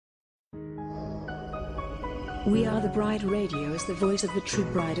We Are the Bride Radio is the voice of the true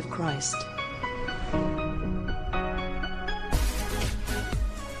bride of Christ.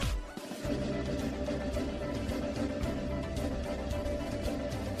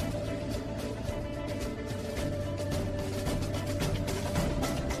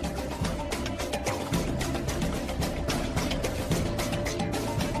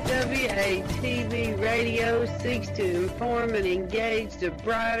 WATB Radio seeks to inform and engage the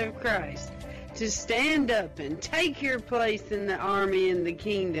bride of Christ to stand up and take your place in the army and the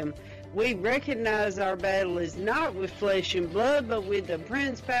kingdom. We recognize our battle is not with flesh and blood, but with the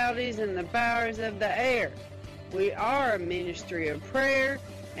principalities and the powers of the air. We are a ministry of prayer,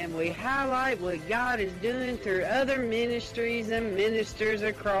 and we highlight what God is doing through other ministries and ministers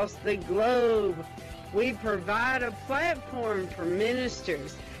across the globe. We provide a platform for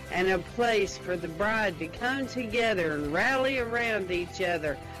ministers and a place for the bride to come together and rally around each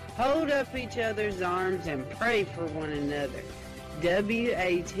other, hold up each other's arms, and pray for one another.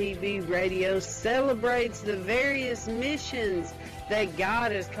 WATB Radio celebrates the various missions that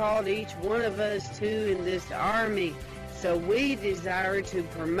God has called each one of us to in this army. So we desire to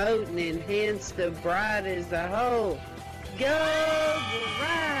promote and enhance the bride as a whole. Go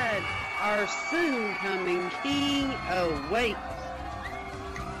bride! Our soon-coming King awaits.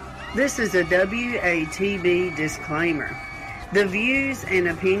 This is a WATB disclaimer. The views and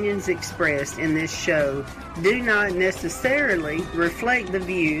opinions expressed in this show do not necessarily reflect the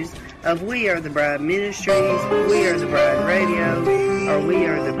views of We Are the Bride Ministries, We Are the Bride Radio, or We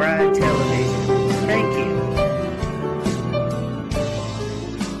Are the Bride Television. Thank you.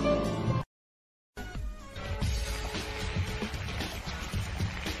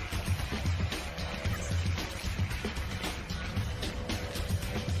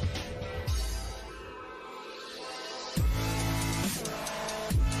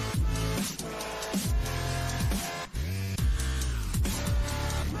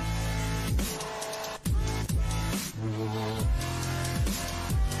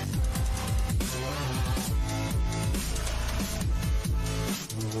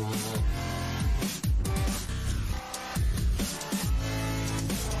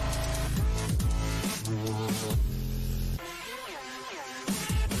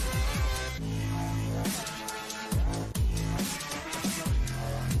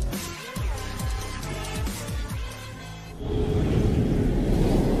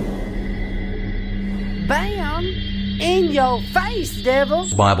 Bam! In your face, devil!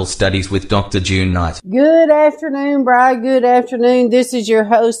 Bible Studies with Dr. June Knight. Good afternoon, bride. Good afternoon. This is your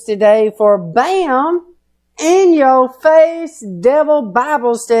host today for Bam! In your face, devil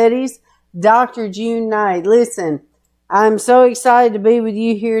Bible Studies, Dr. June Knight. Listen, I'm so excited to be with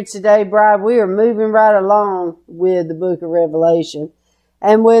you here today, bride. We are moving right along with the book of Revelation.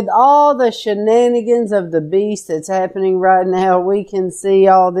 And with all the shenanigans of the beast that's happening right now, we can see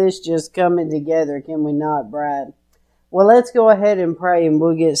all this just coming together, can we not, bride? Well, let's go ahead and pray and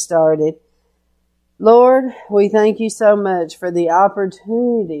we'll get started. Lord, we thank you so much for the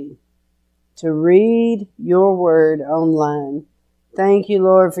opportunity to read your word online. Thank you,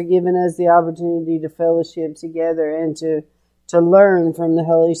 Lord, for giving us the opportunity to fellowship together and to learn from the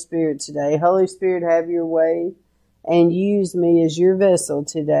Holy Spirit today. Holy Spirit, have your way. And use me as your vessel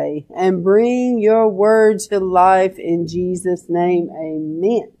today. And bring your word to life in Jesus' name.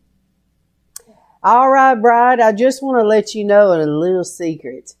 Amen. All right, bride. I just want to let you know a little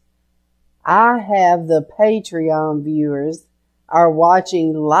secret. I have the Patreon viewers are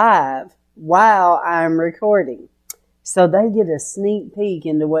watching live while I'm recording. So they get a sneak peek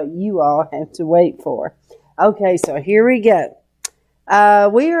into what you all have to wait for. Okay, so here we go.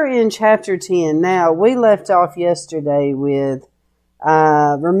 We are in chapter 10. Now, we left off yesterday with,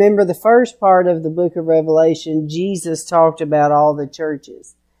 remember the first part of the book of Revelation, Jesus talked about all the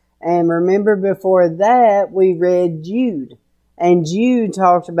churches. And remember before that, we read Jude. And Jude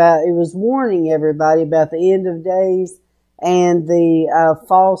talked about, it was warning everybody about the end of days and the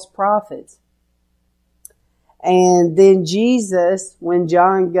false prophets. And then Jesus, when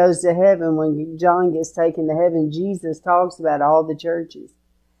John goes to heaven, when John gets taken to heaven, Jesus talks about all the churches.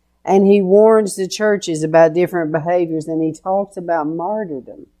 And he warns the churches about different behaviors, and he talks about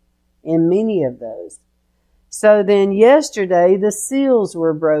martyrdom in many of those. So then yesterday, the seals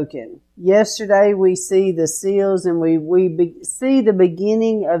were broken. Yesterday, we see the seals, and we see the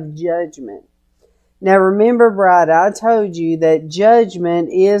beginning of judgment. Now remember, bride, I told you that judgment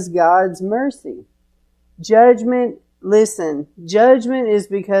is God's mercy. Judgment, listen, judgment is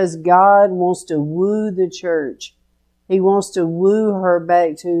because God wants to woo the church. He wants to woo her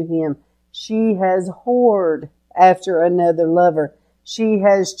back to him. She has whored after another lover. She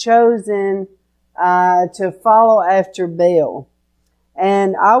has chosen to follow after Baal.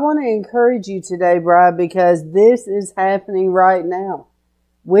 And I want to encourage you today, bride, because this is happening right now.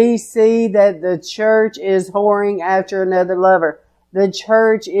 We see that the church is whoring after another lover. The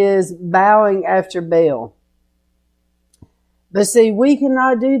church is bowing after Baal. But see, we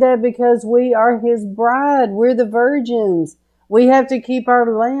cannot do that because we are His bride. We're the virgins. We have to keep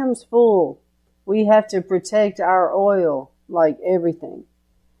our lamps full. We have to protect our oil, like everything.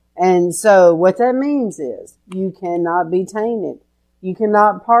 And so what that means is you cannot be tainted. You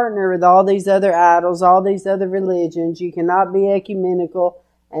cannot partner with all these other idols, all these other religions. You cannot be ecumenical.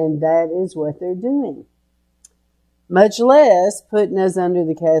 And that is what they're doing. Much less putting us under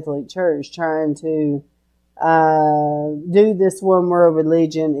the Catholic Church, trying to do this one world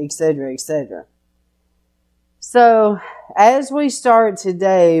religion, etc., etc. So, as we start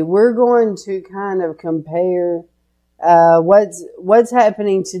today, we're going to kind of compare what's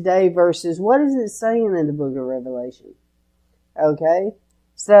happening today versus what is it saying in the book of Revelation. Okay?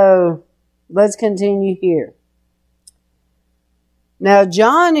 So, let's continue here. Now,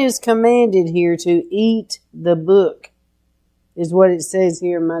 John is commanded here to eat the book, is what it says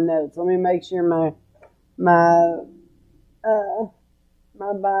here in my notes. Let me make sure my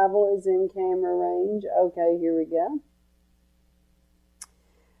Bible is in camera range. Okay, here we go.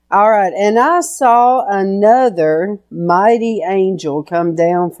 All right, and I saw another mighty angel come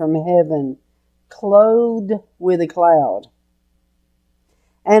down from heaven, clothed with a cloud,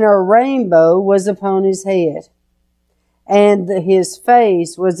 and a rainbow was upon his head. And his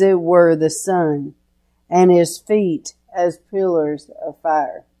face was as it were the sun, and his feet as pillars of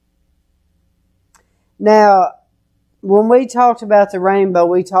fire. Now, when we talked about the rainbow,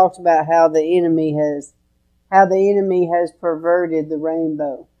 we talked about how the enemy has perverted the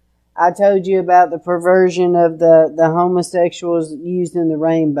rainbow. I told you about the perversion of the homosexuals using the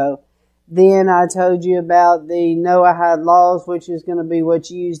rainbow. Then I told you about the Noahide laws, which is going to be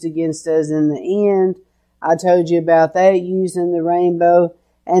what's used against us in the end. I told you about that using the rainbow.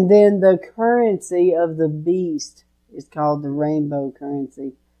 And then the currency of the beast is called the rainbow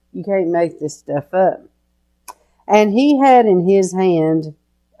currency. You can't make this stuff up. And he had in his hand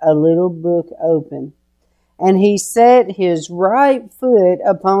a little book open. And he set his right foot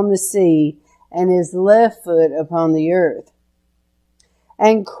upon the sea and his left foot upon the earth.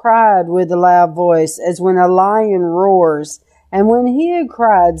 And cried with a loud voice as when a lion roars. And when he had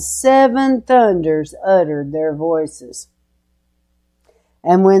cried, 7 thunders uttered their voices.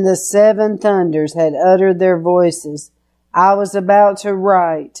 And when the 7 thunders had uttered their voices, I was about to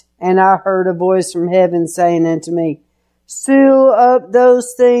write, and I heard a voice from heaven saying unto me, Seal up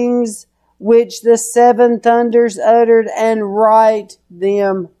those things which the 7 thunders uttered, and write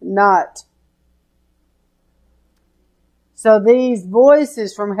them not. So these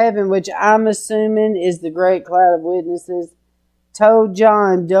voices from heaven, which I'm assuming is the great cloud of witnesses, told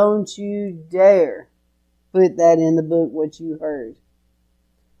John, don't you dare put that in the book, what you heard.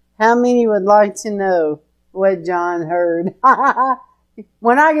 How many would like to know what John heard?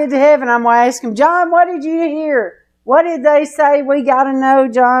 When I get to heaven, I'm going to ask him, John, what did you hear? What did they say? We got to know,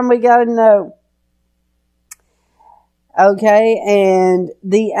 John, we got to know. Okay, and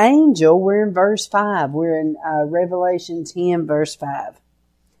the angel, we're in verse 5. We're in Revelation 10, verse 5.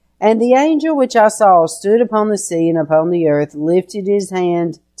 And the angel which I saw stood upon the sea and upon the earth, lifted his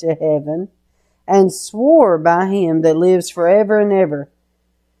hand to heaven, and swore by him that lives forever and ever,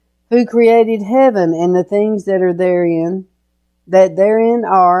 who created heaven and the things that are therein, that therein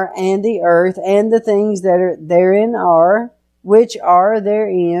are, and the earth, and the things that are therein are, which are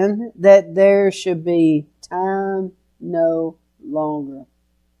therein, that there should be time no longer.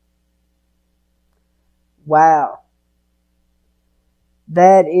 Wow.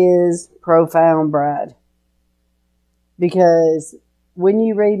 That is profound, bride. Because when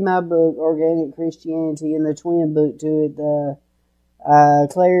you read my book, Organic Christianity, and the twin book to it, the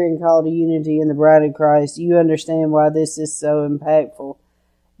Clarion Call to Unity and the Bride of Christ, you understand why this is so impactful.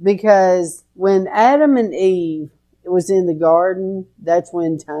 Because when Adam and Eve was in the garden, that's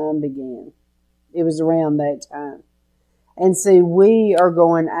when time began. It was around that time. And see, we are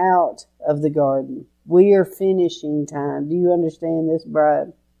going out of the garden. We are finishing time. Do you understand this,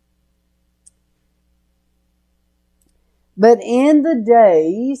 bride? But in the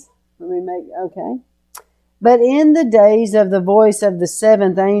days, But in the days of the voice of the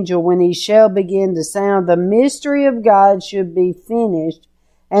 7th angel, when he shall begin to sound, the mystery of God should be finished,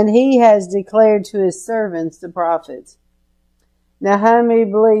 and he has declared to his servants, the prophets. Now, how many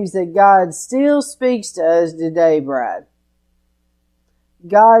believes that God still speaks to us today, bride?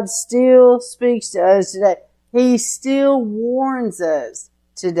 God still speaks to us today. He still warns us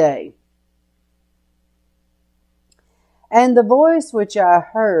today. And the voice which I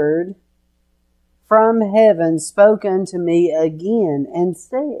heard from heaven spoke unto me again and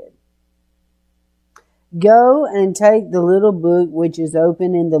said, Go and take the little book which is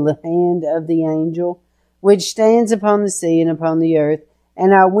open in the hand of the angel, which stands upon the sea and upon the earth.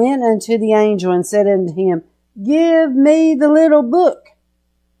 And I went unto the angel and said unto him, Give me the little book.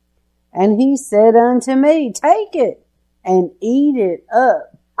 And he said unto me, Take it and eat it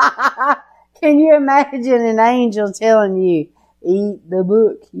up. Can you imagine an angel telling you, eat the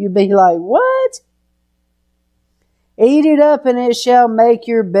book? You'd be like, what? Eat it up, and it shall make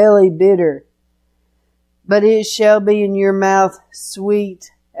your belly bitter, but it shall be in your mouth sweet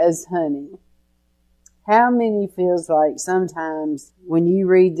as honey. How many feels like sometimes when you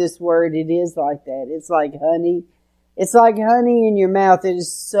read this word, it is like that? It's like honey. It's like honey in your mouth. It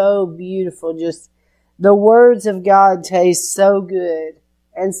is so beautiful. Just the words of God taste so good.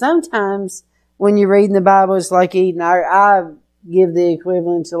 And sometimes when you read in the Bible, it's like eating. I give the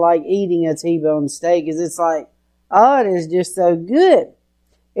equivalent to like eating a T-bone steak, because it's like, oh, it is just so good.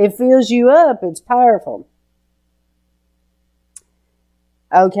 It fills you up. It's powerful.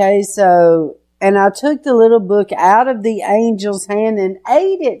 Okay, so, and I took the little book out of the angel's hand and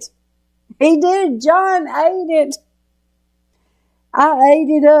ate it. He did. John ate it. I ate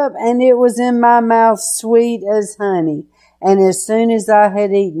it up, and it was in my mouth sweet as honey. And as soon as I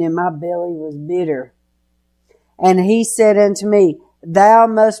had eaten it, my belly was bitter. And he said unto me, Thou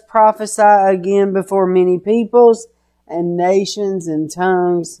must prophesy again before many peoples and nations and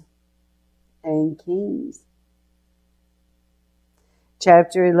tongues and kings.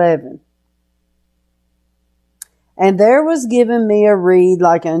 Chapter 11. And there was given me a reed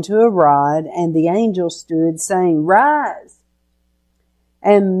like unto a rod, and the angel stood, saying, Rise,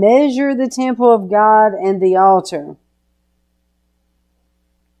 and measure the temple of God and the altar.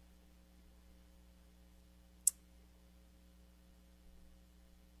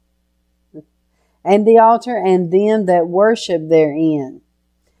 And the altar and them that worship therein.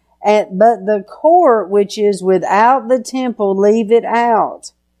 But the court which is without the temple, leave it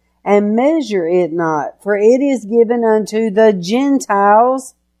out, and measure it not, for it is given unto the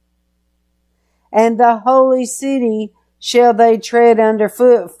Gentiles, and the holy city shall they tread under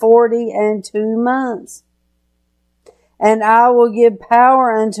foot 42 months. And I will give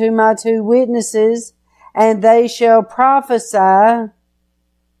power unto my 2 witnesses, and they shall prophesy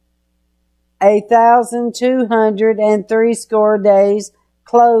 1,260 days,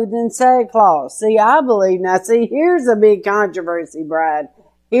 clothed in sackcloth. See, I believe, now see, here's a big controversy, Bride.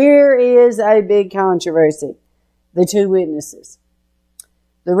 Here is a big controversy. The 2 witnesses.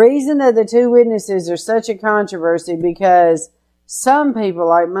 The reason that the 2 witnesses are such a controversy, because some people,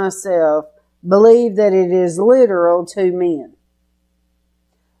 like myself, believe that it is literal 2 men.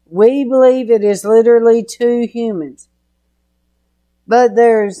 We believe it is literally 2 humans. But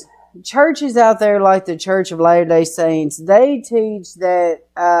there's churches out there like the Church of Latter-day Saints. They teach that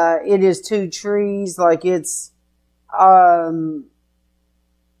it is 2 trees, like it's,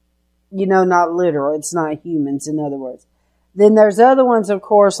 not literal. It's not humans, in other words. Then there's other ones, of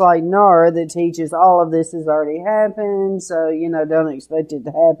course, like NAR, that teaches all of this has already happened, so, don't expect it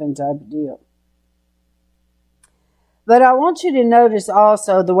to happen type of deal. But I want you to notice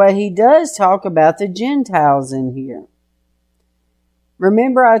also the way he does talk about the Gentiles in here.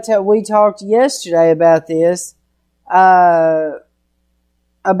 Remember, we talked yesterday about this, about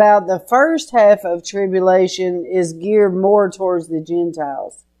the first half of tribulation is geared more towards the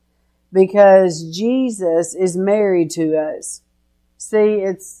Gentiles, because Jesus is married to us. See,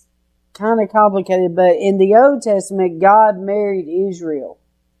 it's kind of complicated, but in the Old Testament, God married Israel.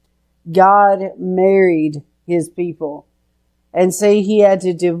 God married his people. And see, he had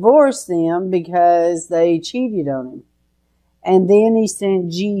to divorce them because they cheated on him. And then he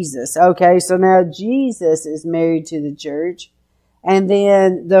sent Jesus. Okay, so now Jesus is married to the church. And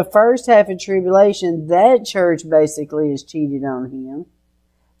then the first half of tribulation, that church basically is cheated on him.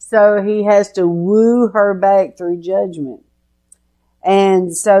 So he has to woo her back through judgment.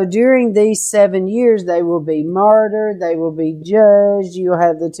 And so during these 7 years, they will be martyred, they will be judged, you'll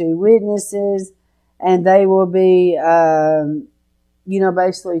have the 2 witnesses, and they will be,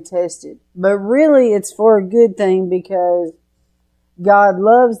 basically tested. But really, it's for a good thing, because God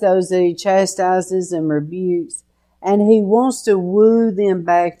loves those that he chastises and rebukes, and he wants to woo them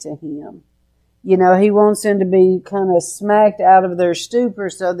back to him. He wants them to be kind of smacked out of their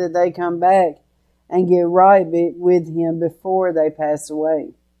stupor so that they come back and get right with him before they pass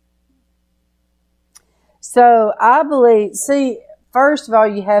away. So I believe, first of all,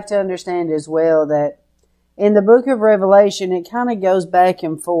 you have to understand as well that in the book of Revelation, it kind of goes back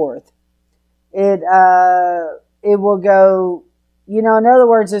and forth. it will go, in other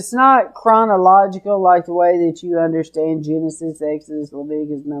words, it's not chronological like the way that you understand Genesis, Exodus,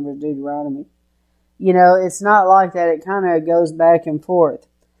 Leviticus, Numbers, Deuteronomy. It's not like that. It kind of goes back and forth.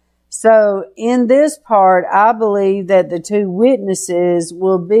 So in this part, I believe that the two witnesses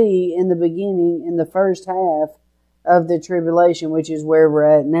will be in the beginning, in the first half of the tribulation, which is where we're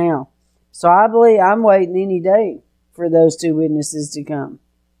at now. So I believe I'm waiting any day for those two witnesses to come.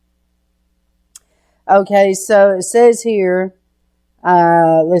 Okay, so it says here,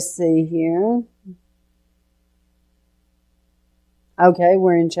 let's see here. Okay,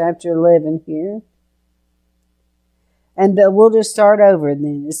 we're in chapter 11 here. And we'll just start over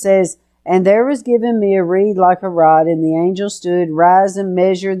then. It says, "And there was given me a reed like a rod, and the angel stood, rise and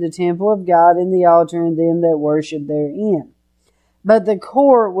measure the temple of God and the altar and them that worship therein. But the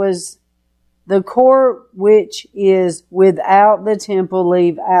court which is without the temple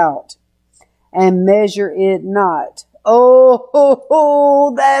leave out, and measure it not."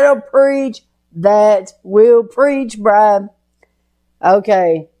 Oh, that'll preach. That will preach, bride.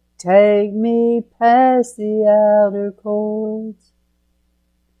 Okay. "Take me past the outer courts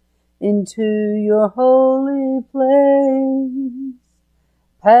into your holy place,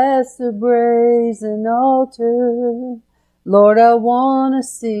 past the brazen altar. Lord, I want to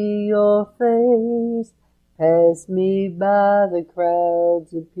see your face. Pass me by the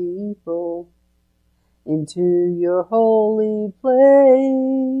crowds of people into your holy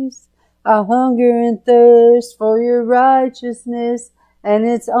place. I hunger and thirst for your righteousness, and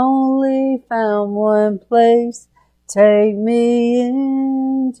it's only found one place. Take me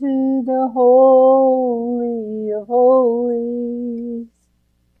into the holy of holies.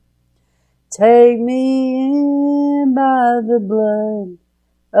 Take me in by the blood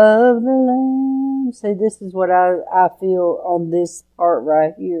of the Lamb." See, this is what I feel on this part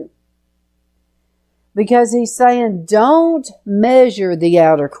right here. Because he's saying, don't measure the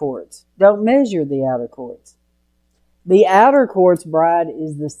outer courts. Don't measure the outer courts. The outer courts, bride,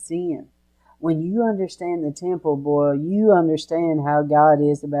 is the sin. When you understand the temple, boy, you understand how God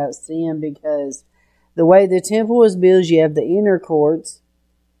is about sin, because the way the temple was built, you have the inner courts,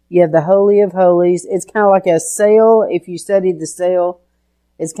 you have the Holy of Holies. It's kind of like a cell. If you studied the cell,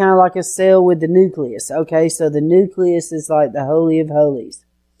 it's kind of like a cell with the nucleus. Okay, so the nucleus is like the Holy of Holies.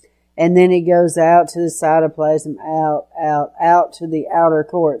 And then it goes out to the cytoplasm, out to the outer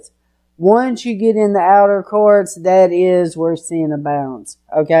courts. Once you get in the outer courts, that is where sin abounds.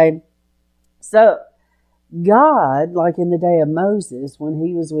 Okay? So, God, like in the day of Moses, when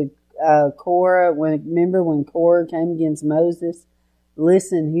he was with Korah, remember when Korah came against Moses?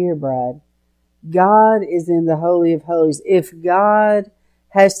 Listen here, bride. God is in the Holy of Holies. If God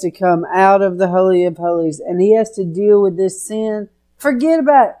has to come out of the Holy of Holies and he has to deal with this sin, forget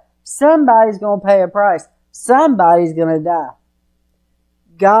about it. Somebody's going to pay a price. Somebody's going to die.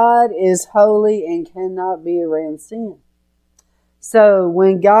 God is holy and cannot be around sin. So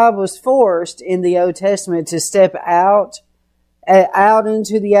when God was forced in the Old Testament to step out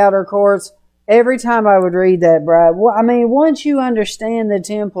into the outer courts, every time I would read that, bride, I mean, once you understand the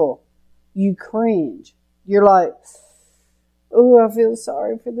temple, you cringe. You're like, oh, I feel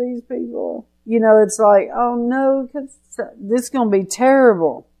sorry for these people. It's like, oh no, this is going to be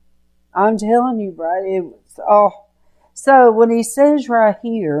terrible. I'm telling you, bride, So when he says right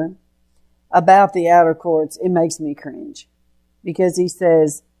here about the outer courts, it makes me cringe. Because he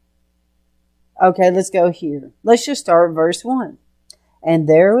says, okay, let's go here. Let's just start verse 1. "And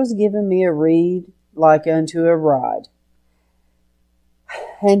there was given me a reed like unto a rod.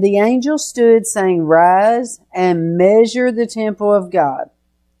 And the angel stood, saying, Rise and measure the temple of God,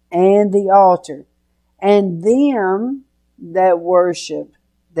 and the altar, and them that worship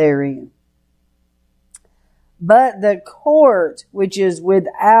therein. But the court which is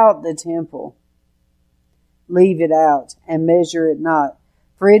without the temple, leave it out, and measure it not.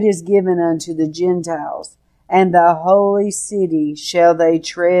 For it is given unto the Gentiles, and the holy city shall they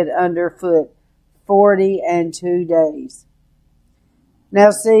tread under foot 42 days."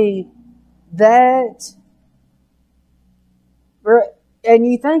 Now see, that, and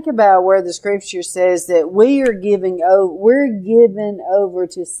you think about where the scripture says that we're given over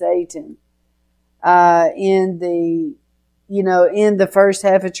to Satan, in the first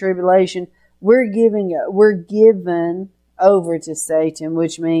half of tribulation. We're given over to Satan,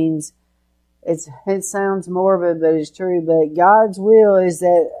 which means it sounds morbid, but it's true. But God's will is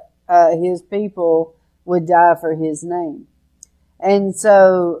that his people would die for his name. And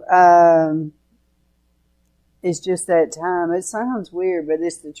so it's just that time. It sounds weird, but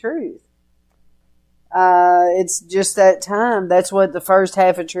it's the truth. It's just that time. That's what the first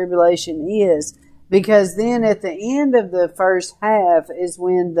half of tribulation is. Because then at the end of the first half is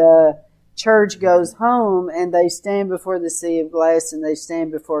when the church goes home and they stand before the sea of glass and they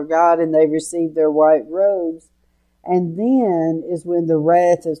stand before God and they receive their white robes. And then is when the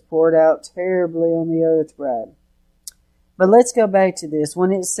wrath is poured out terribly on the earth, bride. But let's go back to this.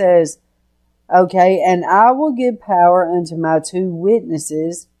 When it says, okay, and I will give power unto my 2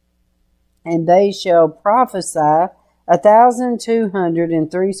 witnesses, and they shall prophesy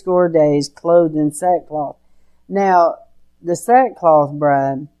 1,260 days, clothed in sackcloth. Now, the sackcloth,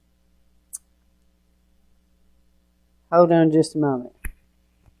 bride, hold on just a moment.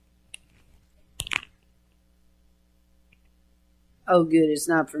 Oh, good, it's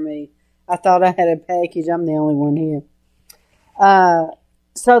not for me. I thought I had a package. I'm the only one here.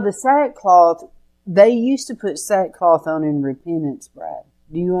 So the sackcloth, they used to put sackcloth on in repentance, bride.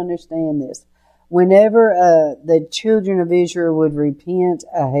 Do you understand this? Whenever the children of Israel would repent,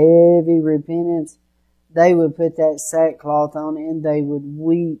 a heavy repentance, they would put that sackcloth on and they would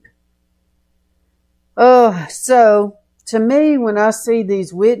weep. Oh, so to me, when I see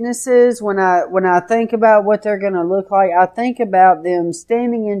these witnesses, when I think about what they're going to look like, I think about them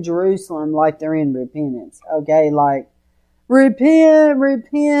standing in Jerusalem like they're in repentance. Okay, like, repent,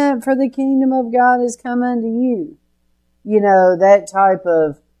 repent, for the kingdom of God is come unto you. You know, that type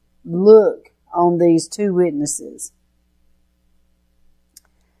of look on these 2 witnesses.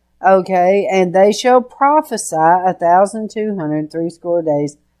 Okay, and they shall prophesy 1,260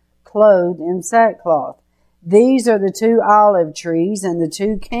 days, clothed in sackcloth. These are the 2 olive trees and the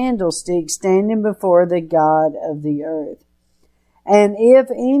 2 candlesticks standing before the God of the earth. And if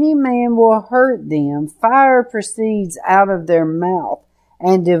any man will hurt them, fire proceeds out of their mouth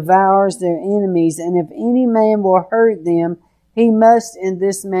and devours their enemies. And if any man will hurt them, he must in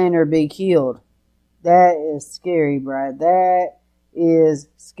this manner be killed. That is scary, bride. That is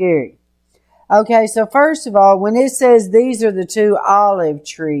scary. Okay, so first of all, when it says these are the 2 olive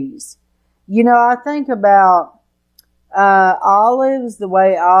trees, you know, I think about olives, the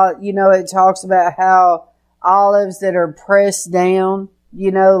way, it talks about how olives that are pressed down,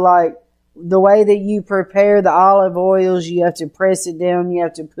 like the way that you prepare the olive oils, you have to press it down, you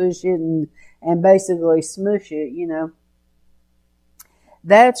have to push it and basically smush it,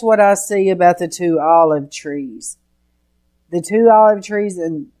 That's what I see about the 2 olive trees. The 2 olive trees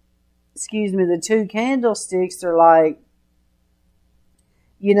the 2 candlesticks are like,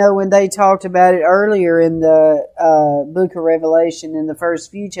 when they talked about it earlier in the book of Revelation in the first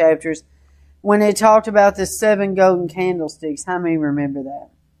few chapters, when it talked about the 7 golden candlesticks. How many remember that?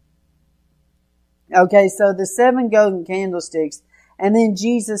 Okay, so the 7 golden candlesticks, and then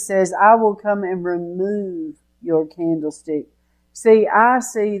Jesus says, I will come and remove your candlestick. See, I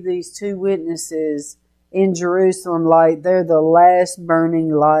see these 2 witnesses in Jerusalem like they're the last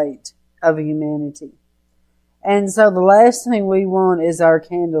burning light of humanity. And so the last thing we want is our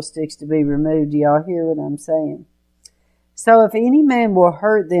candlesticks to be removed. Do y'all hear what I'm saying? So if any man will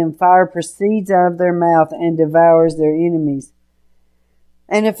hurt them, fire proceeds out of their mouth and devours their enemies.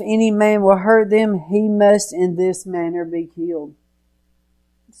 And if any man will hurt them, he must in this manner be killed.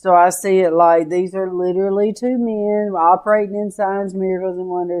 So I see it like these are literally 2 men operating in signs, miracles, and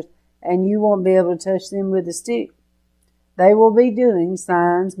wonders, and you won't be able to touch them with a stick. They will be doing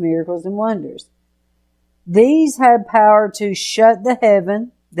signs, miracles, and wonders. These have power to shut the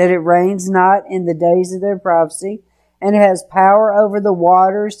heaven, that it rains not in the days of their prophecy, and it has power over the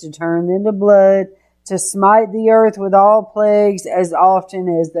waters to turn them to blood, to smite the earth with all plagues as often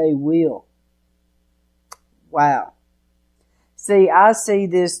as they will. Wow. See, I see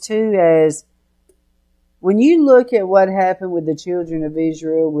this too as, when you look at what happened with the children of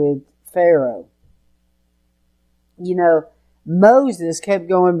Israel with Pharaoh, Moses kept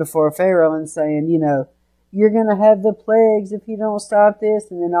going before Pharaoh and saying, you're going to have the plagues if you don't stop this.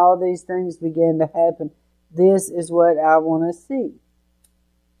 And then all these things began to happen. This is what I want to see.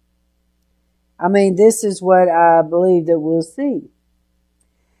 This is what I believe that we'll see.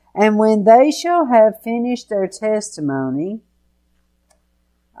 And when they shall have finished their testimony,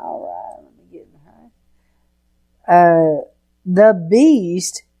 all right, let me get behind. The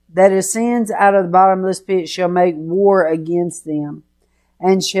beast that ascends out of the bottomless pit shall make war against them,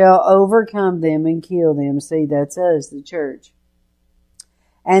 and shall overcome them and kill them. See, that's us, the church.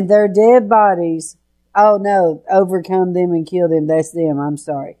 And their dead bodies, overcome them and kill them. That's them, I'm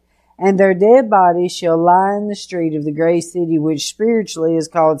sorry. And their dead bodies shall lie in the street of the great city, which spiritually is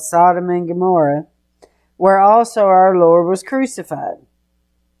called Sodom and Gomorrah, where also our Lord was crucified.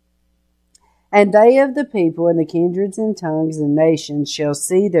 And they of the people and the kindreds and tongues and nations shall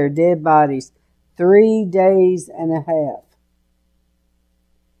see their dead bodies 3 days and a half.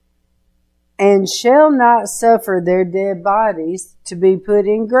 and shall not suffer their dead bodies to be put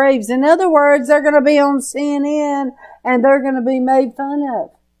in graves. In other words, they're going to be on CNN and they're going to be made fun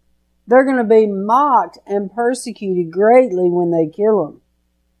of. They're going to be mocked and persecuted greatly when they kill them.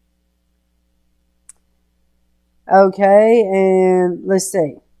 Okay, and let's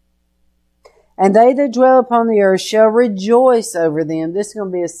see. And they that dwell upon the earth shall rejoice over them. This is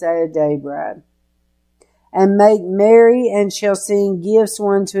going to be a sad day, bride. And make merry, and shall sing gifts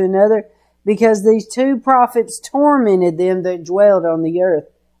one to another, because these two prophets tormented them that dwelled on the earth.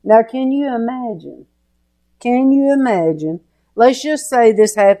 Now, can you imagine? Can you imagine? Let's just say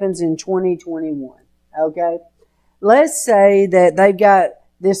this happens in 2021, okay? Let's say that they've got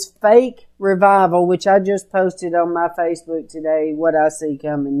this fake revival, which I just posted on my Facebook today, what I see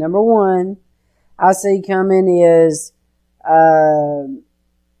coming. Number one, I see coming is, let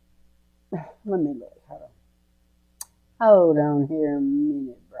me look. Hold on here a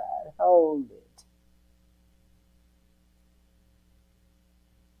minute, bride. Hold it.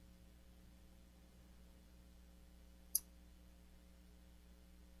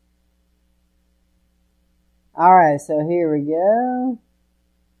 Alright, so here we go.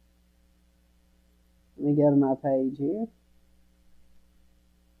 Let me go to my page here.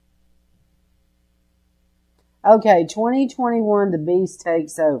 Okay, 2021, the beast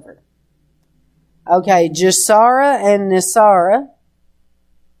takes over. Okay, Jasara and Nisara,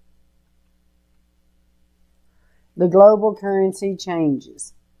 the global currency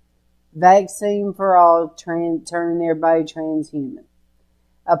changes. Vaccine for all, turning everybody transhuman.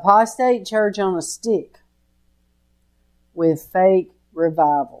 Apostate church on a stick with fake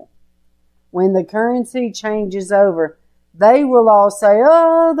revival. When the currency changes over, they will all say,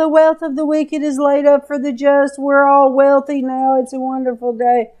 oh, the wealth of the wicked is laid up for the just. We're all wealthy now. It's a wonderful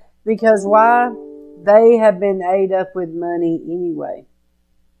day. Because why? They have been ate up with money anyway.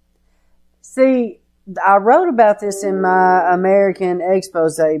 See, I wrote about this in my American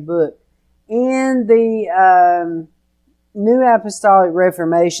Expose book. In the New Apostolic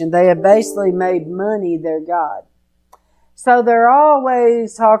Reformation, they have basically made money their God. So they're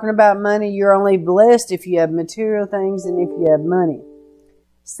always talking about money. You're only blessed if you have material things and if you have money.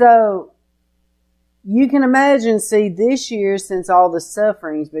 So you can imagine, see, this year, since all the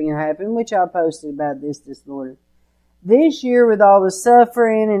suffering's been happening, which I posted about this morning. This year, with all the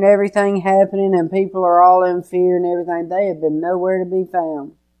suffering and everything happening and people are all in fear and everything, they have been nowhere to be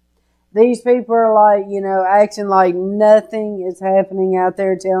found. These people are like, acting like nothing is happening out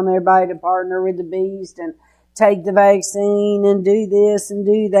there, telling everybody to partner with the beast and take the vaccine and do this and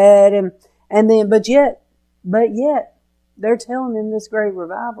do that. And then, but yet, they're telling them this great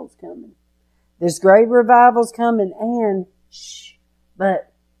revival's coming. This great revival's coming and,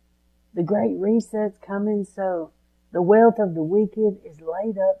 but the great reset's coming, so the wealth of the wicked is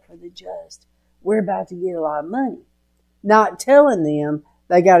laid up for the just. We're about to get a lot of money. Not telling them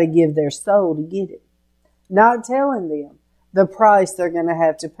they got to give their soul to get it. Not telling them the price they're going to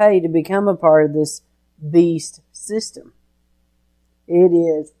have to pay to become a part of this beast system. It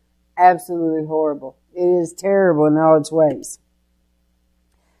is absolutely horrible. It is terrible in all its ways.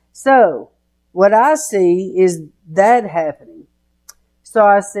 So, what I see is that happening. So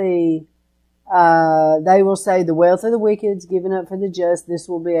I see, they will say the wealth of the wicked is given up for the just. This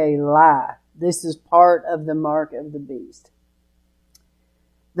will be a lie. This is part of the mark of the beast.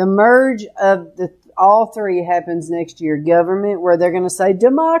 The merge of all three happens next year. Government, where they're going to say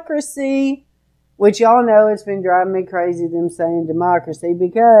democracy, which y'all know it's been driving me crazy, them saying democracy,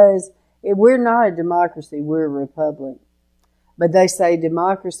 because we're not a democracy, we're a republic. But they say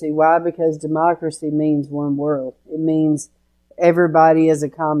democracy. Why? Because democracy means one world. It means everybody is a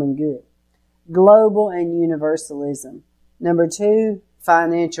common good. Global and universalism. Number 2,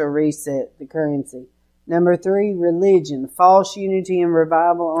 financial reset, the currency. Number 3, religion, false unity and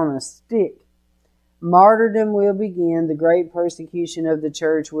revival on a stick. Martyrdom will begin. The great persecution of the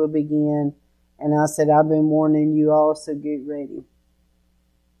church will begin. And I said, I've been warning you all, so get ready.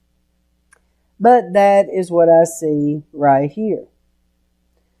 But that is what I see right here.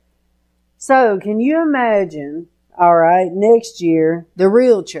 So, can you imagine, next year, the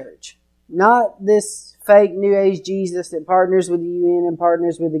real church, not this fake New Age Jesus that partners with the UN and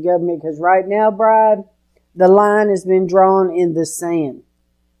partners with the government, because right now, bride, the line has been drawn in the sand.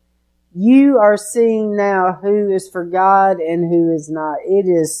 You are seeing now who is for God and who is not. It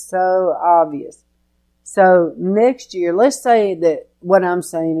is so obvious. So next year, let's say that what I'm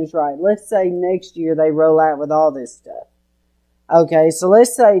saying is right. Let's say next year they roll out with all this stuff. Okay, so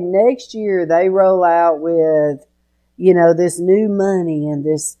let's say next year they roll out with, this new money and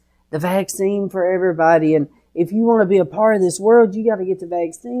the vaccine for everybody. And if you want to be a part of this world, you got to get the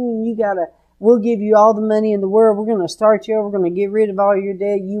vaccine. You got to We'll give you all the money in the world. We're going to start you over. We're going to get rid of all your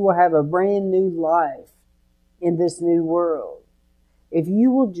debt. You will have a brand new life in this new world. If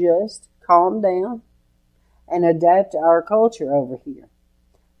you will just calm down and adapt to our culture over here.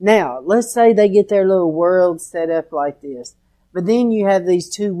 Now, let's say they get their little world set up like this. But then you have these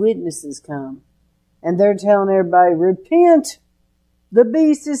two witnesses come. And they're telling everybody, repent. The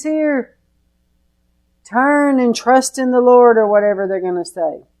beast is here. Turn and trust in the Lord, or whatever they're going to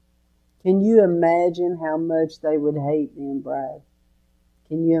say. Can you imagine how much they would hate them, Bride?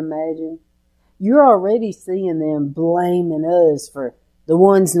 Can you imagine? You're already seeing them blaming us for the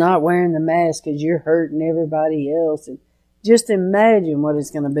ones not wearing the mask because you're hurting everybody else. And just imagine what it's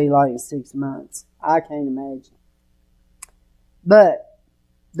going to be like in 6 months. I can't imagine. But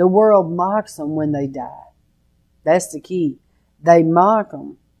the world mocks them when they die. That's the key. They mock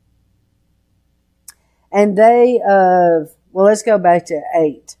them. And let's go back to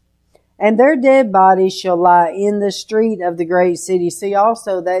 8. And their dead bodies shall lie in the street of the great city. See,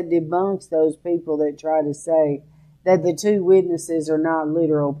 also that debunks those people that try to say that the two witnesses are not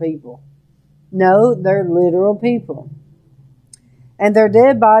literal people. No, they're literal people. And their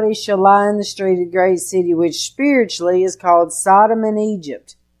dead bodies shall lie in the street of the great city, which spiritually is called Sodom and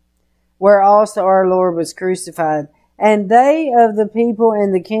Egypt, where also our Lord was crucified. And they of the people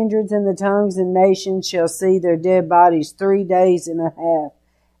and the kindreds and the tongues and nations shall see their dead bodies 3 days and a half,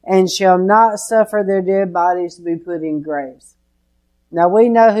 and shall not suffer their dead bodies to be put in graves. Now we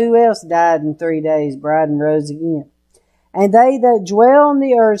know who else died in 3 days, Bride, and rose again. And they that dwell on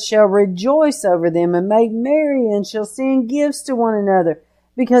the earth shall rejoice over them and make merry, and shall send gifts to one another,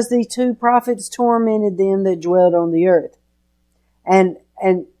 because these two prophets tormented them that dwelled on the earth. And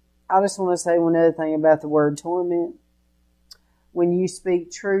I just want to say one other thing about the word torment. When you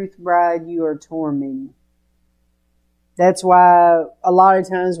speak truth, Bride, you are tormenting. That's why a lot of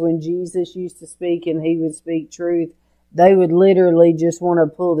times when Jesus used to speak and he would speak truth, they would literally just want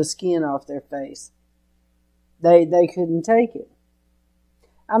to pull the skin off their face. They couldn't take it.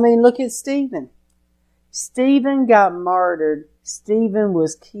 I mean, look at Stephen. Stephen got martyred. Stephen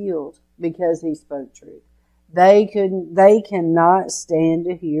was killed because he spoke truth. They cannot stand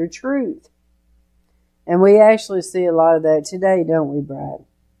to hear truth. And we actually see a lot of that today, don't we, Bride?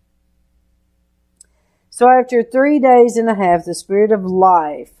 So after 3 days and a half, the Spirit of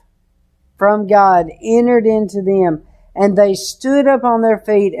life from God entered into them, and they stood up on their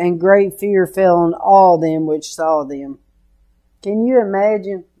feet, and great fear fell on all them which saw them. Can you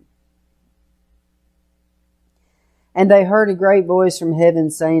imagine? And they heard a great voice from heaven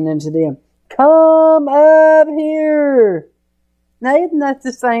saying unto them, Come up here. Now, isn't that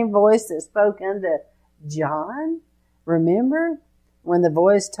the same voice that spoke unto John? Remember? When the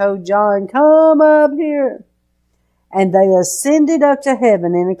voice told John, Come up here. And they ascended up to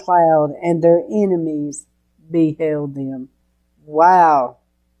heaven in a cloud, and their enemies beheld them. Wow.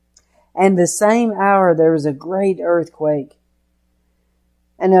 And the same hour there was a great earthquake.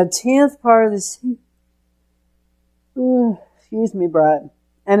 And a tenth part of the city, And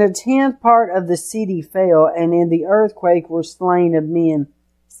a tenth part of the city fell, and in the earthquake were slain of men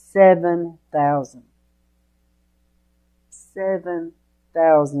 7,000.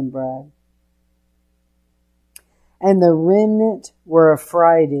 7,000, Bride. And the remnant were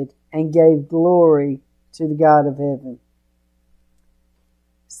affrighted and gave glory to the God of heaven.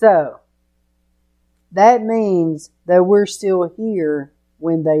 So, that means that we're still here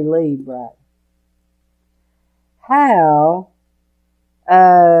when they leave, Bride. How?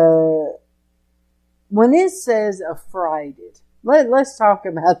 When it says affrighted, let's talk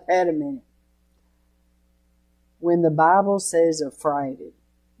about that a minute. When the Bible says affrighted,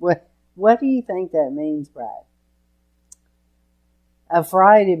 what do you think that means, Bride?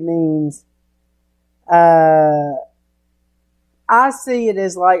 Affrighted means, I see it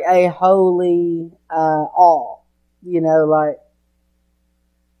as like a holy awe. You know, like,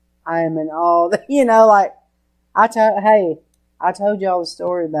 I am in awe. You know, like, I told y'all the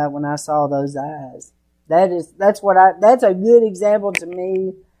story about when I saw those eyes. That's a good example to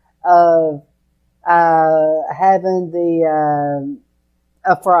me of having the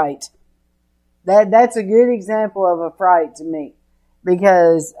affright. That's a good example of affright to me,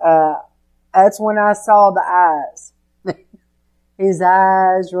 because that's when I saw the eyes. His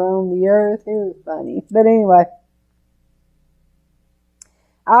eyes roamed the earth. It was funny, but anyway.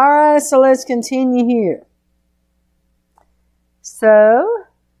 All right, so let's continue here. So,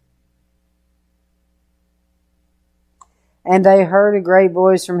 and they heard a great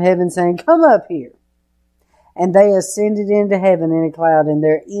voice from heaven saying, Come up here. And they ascended into heaven in a cloud, and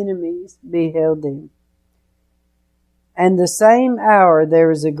their enemies beheld them. And the same hour there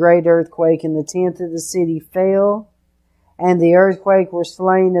was a great earthquake, and the tenth of the city fell, and the earthquake were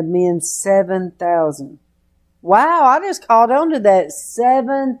slain of men 7,000. Wow, I just caught on to that.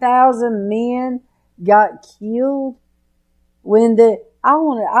 7,000 men got killed. I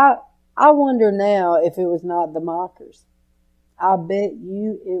wonder now if it was not the mockers. I bet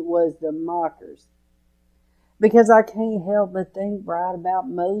you it was the mockers. Because I can't help but think right about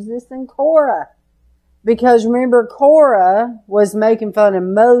Moses and Korah. Because remember, Korah was making fun of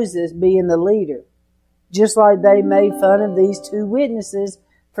Moses being the leader. Just like they made fun of these two witnesses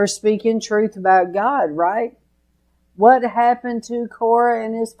for speaking truth about God, right? What happened to Korah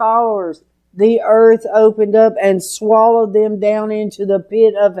and his followers? The earth opened up and swallowed them down into the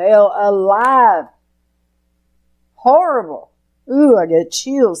pit of hell alive. Horrible. Ooh, I get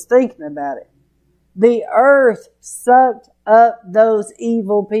chills thinking about it. The earth sucked up those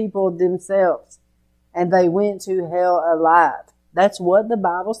evil people themselves, and they went to hell alive. That's what the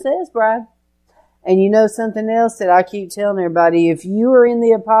Bible says, Brad. And you know something else that I keep telling everybody, if you are in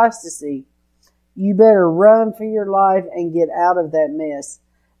the apostasy, you better run for your life and get out of that mess.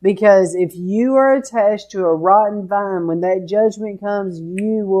 Because if you are attached to a rotten vine, when that judgment comes,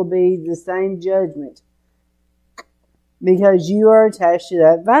 you will be the same judgment. Because you are attached to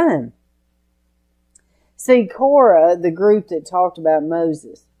that vine. See, Korah, the group that talked about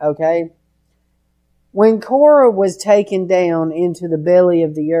Moses, okay? When Korah was taken down into the belly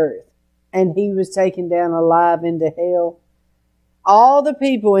of the earth, and he was taken down alive into hell, all the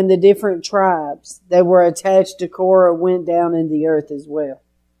people in the different tribes that were attached to Korah went down in the earth as well.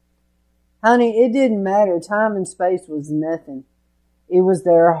 Honey, it didn't matter. Time and space was nothing. It was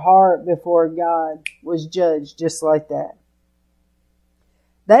their heart before God was judged just like that.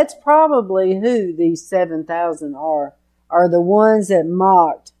 That's probably who these 7,000 are the ones that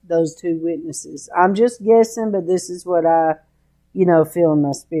mocked those two witnesses. I'm just guessing, but this is what I, feel in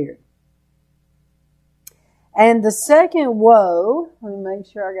my spirit. And the second woe, let me make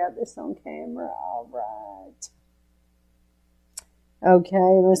sure I got this on camera. All right. Okay,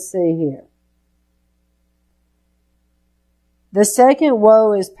 let's see here. The second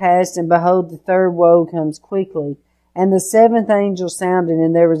woe is past, and behold, the third woe comes quickly. And the seventh angel sounded,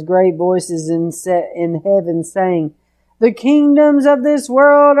 and there was great voices in heaven saying, the kingdoms of this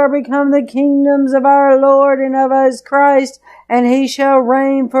world are become the kingdoms of our Lord and of his Christ, and he shall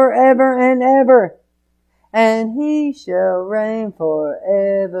reign forever and ever. And he shall reign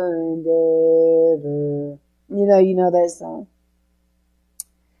forever and ever. You know that song.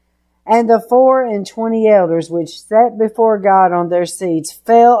 And the 24 elders which sat before God on their seats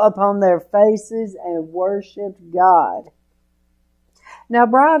fell upon their faces and worshipped God. Now,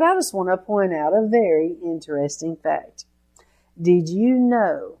 Bride, I just want to point out a very interesting fact. Did you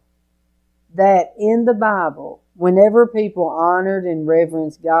know that in the Bible, whenever people honored and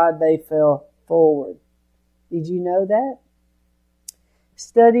reverenced God, they fell forward? Did you know that?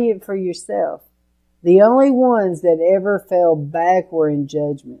 Study it for yourself. The only ones that ever fell back were in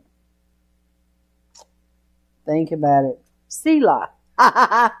judgment. Think about it. Selah.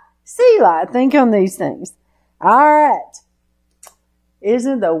 Selah. Think on these things. All right.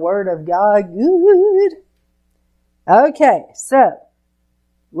 Isn't the word of God good? Okay, so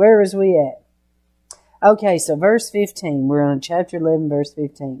where was we at? Okay, so verse 15. We're on chapter 11, verse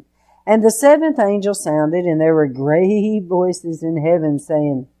 15. And the seventh angel sounded, and there were great voices in heaven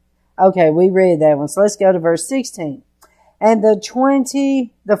saying, okay, we read that one. So let's go to verse 16. And the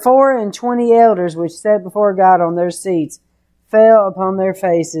 24 elders which sat before God on their seats fell upon their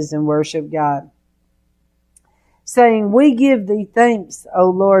faces and worshipped God, saying, we give thee thanks, O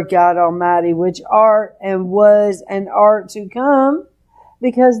Lord God Almighty, which art and was and art to come,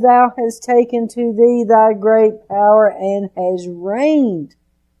 because thou hast taken to thee thy great power and hast reigned.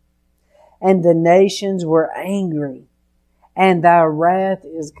 And the nations were angry, and thy wrath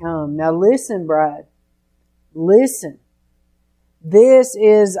is come. Now listen, bride. Listen. This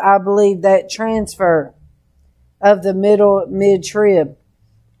is, I believe, that transfer of the mid-trib.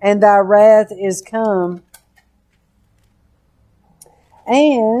 And thy wrath is come.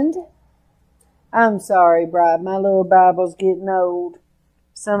 And, I'm sorry, bride, my little Bible's getting old.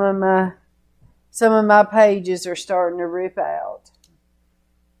 Some of my pages are starting to rip out.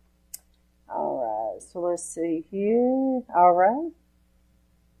 All right, so let's see here. All right.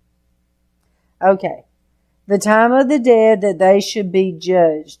 Okay. The time of the dead that they should be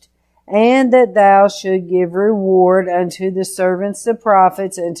judged, and that thou should give reward unto the servants, the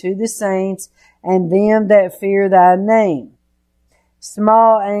prophets, and to the saints, and them that fear thy name,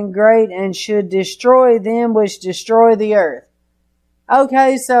 small and great, and should destroy them which destroy the earth.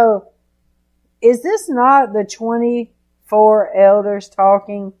 Okay, so is this not the four elders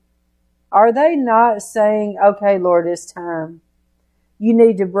talking, are they not saying, okay, Lord, it's time. You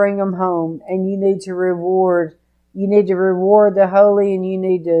need to bring them home, and you need to reward the holy, and you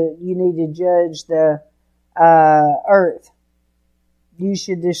need to judge the earth. You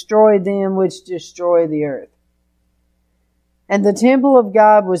should destroy them which destroy the earth. And the temple of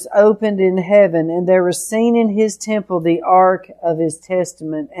God was opened in heaven, and there was seen in his temple the ark of his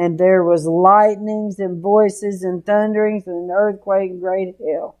testament, and there was lightnings and voices and thunderings and an earthquake and great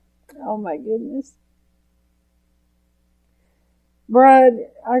hail. Oh my goodness. Brad,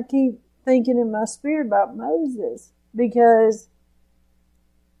 I keep thinking in my spirit about Moses, because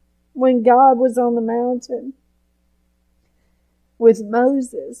when God was on the mountain with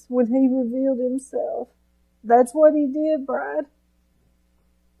Moses, when he revealed himself, that's what he did, Brad.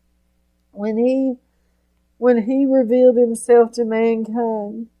 When he revealed himself to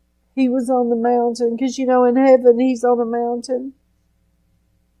mankind, he was on the mountain, because in heaven he's on a mountain.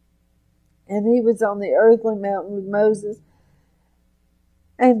 And he was on the earthly mountain with Moses.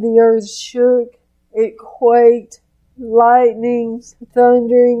 And the earth shook, it quaked, lightnings,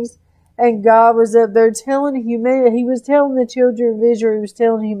 thunderings, and God was up there telling humanity. He was telling the children of Israel, he was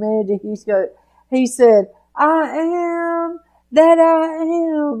telling humanity, he said, I am that I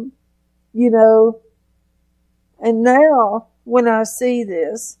am, And now, when I see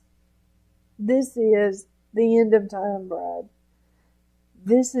this is the end of time, Bride.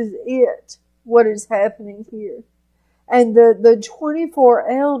 This is it, what is happening here. And the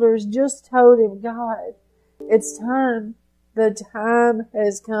 24 elders just told him, God, it's time. The time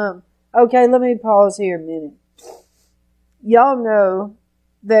has come. Okay, let me pause here a minute. Y'all know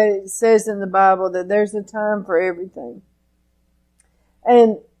that it says in the Bible that there's a time for everything.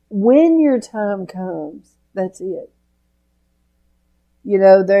 And when your time comes, that's it.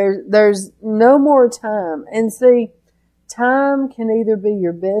 There's no more time. And see, time can either be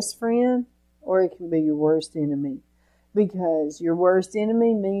your best friend or it can be your worst enemy. Because your worst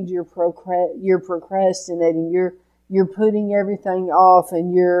enemy means you're procrastinating. You're putting everything off,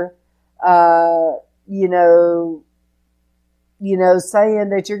 and you're, saying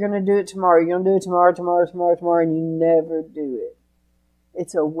that you're going to do it tomorrow. You're going to do it tomorrow, and you never do it.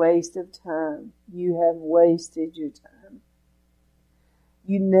 It's a waste of time. You have wasted your time.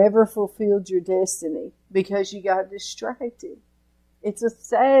 You never fulfilled your destiny because you got distracted. It's a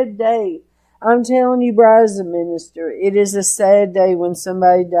sad day. I'm telling you, Bride, as a minister, it is a sad day when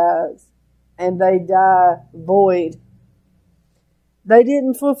somebody dies and they die void. They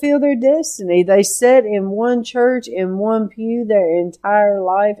didn't fulfill their destiny. They sat in one church, in one pew their entire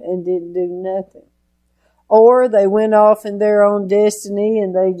life and didn't do nothing. Or they went off in their own destiny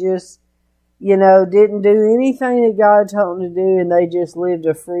and they just, didn't do anything that God told them to do, and they just lived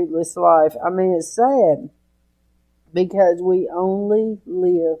a fruitless life. I mean, it's sad because we only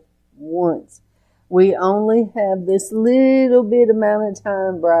live once. We only have this little bit amount of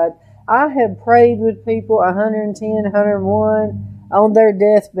time, Bride. I have prayed with people 110, 101 on their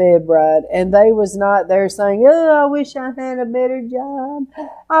deathbed, Bride, and they was not there saying, oh, I wish I had a better job.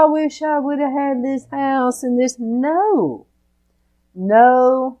 I wish I would have had this house and this. No.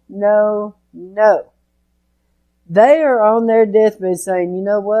 No, no, no. They are on their deathbed saying, you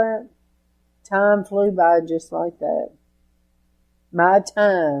know what? Time flew by just like that. My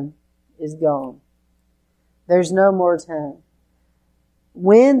time is gone. There's no more time.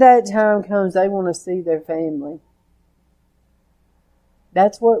 When that time comes, they want to see their family.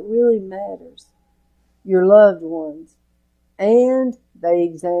 That's what really matters. Your loved ones. And they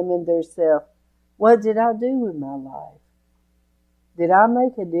examine themselves. What did I do with my life? Did I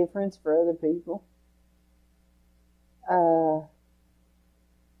make a difference for other people?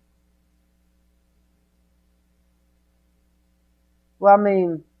 Well, I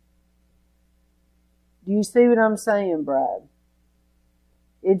mean, do you see what I'm saying, Bride?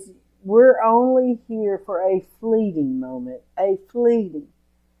 We're only here for a fleeting moment. A fleeting.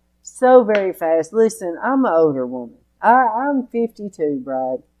 So very fast. Listen, I'm an older woman. I'm 52,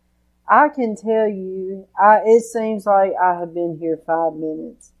 Bride. I can tell you, it seems like I have been here 5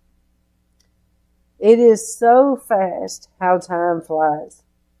 minutes. It is so fast how time flies.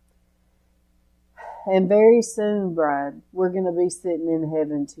 And very soon, Bride, we're going to be sitting in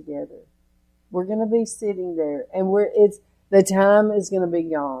heaven together. We're going to be sitting there, and the time is going to be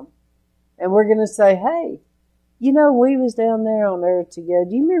gone. And we're going to say, hey, we was down there on earth together.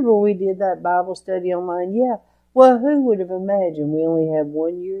 Do you remember when we did that Bible study online? Yeah. Well, who would have imagined we only have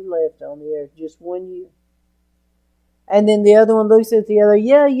 1 year left on the earth? Just 1 year. And then the other one looks at the other.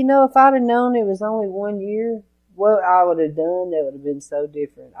 Yeah, if I'd have known it was only 1 year, what I would have done, that would have been so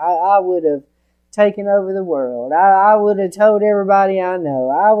different. I would have taken over the world. I would have told everybody I know.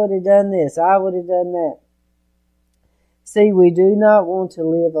 I would have done this. I would have done that. See, we do not want to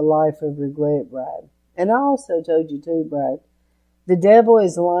live a life of regret, bride. And I also told you too, bride, the devil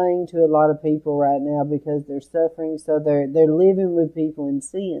is lying to a lot of people right now because they're suffering. So they're living with people in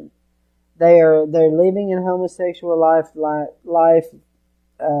sin. They're living in homosexual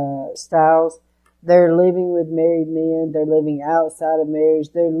styles. They're living with married men. They're living outside of marriage.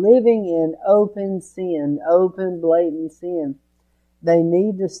 They're living in open sin, open, blatant sin. They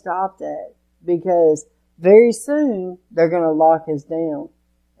need to stop that because very soon they're going to lock us down.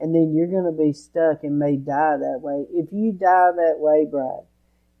 And then you're going to be stuck and may die that way. If you die that way, bride,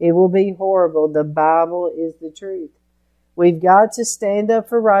 it will be horrible. The Bible is the truth. We've got to stand up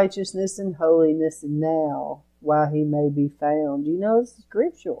for righteousness and holiness now while he may be found. You know, it's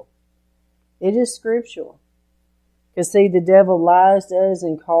scriptural. It is scriptural. Because see, the devil lies to us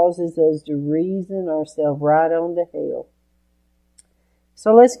and causes us to reason ourselves right on to hell.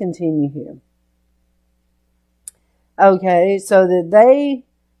 So let's continue here. Okay, so that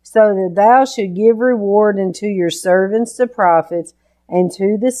thou should give reward unto your servants the prophets, and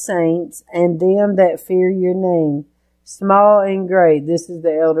to the saints, and them that fear your name, small and great. This is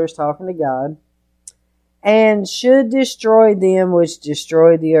the elders talking to God. And should destroy them which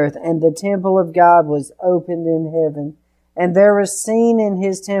destroy the earth. And the temple of God was opened in heaven. And there was seen in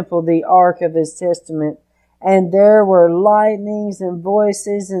his temple the ark of his testament. And there were lightnings and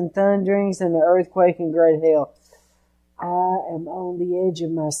voices and thunderings and an earthquake and great hail. I am on the edge of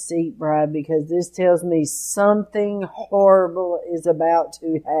my seat, bride, because this tells me something horrible is about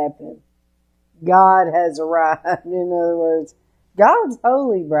to happen. God has arrived. In other words, God's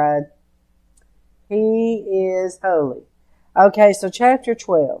holy, bride. He is holy. Okay, so chapter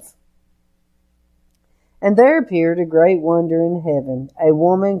 12. And there appeared a great wonder in heaven, a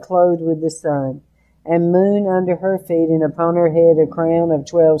woman clothed with the sun, and moon under her feet, and upon her head a crown of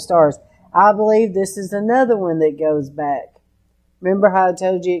 12 stars. I believe this is another one that goes back. Remember how I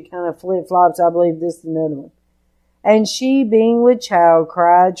told you it kind of flip-flops? I believe this is another one. And she, being with child,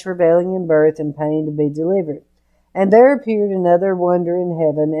 cried, travailing in birth and pain to be delivered. And there appeared another wonder in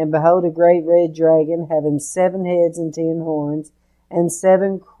heaven, and behold, a great red dragon, having 7 heads and 10 horns, and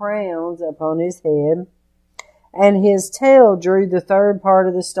 7 crowns upon his head. And his tail drew the third part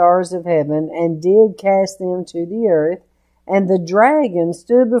of the stars of heaven, and did cast them to the earth. And the dragon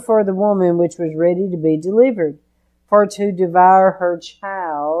stood before the woman which was ready to be delivered, for to devour her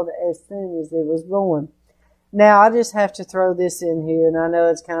child as soon as it was born. Now, I just have to throw this in here, and I know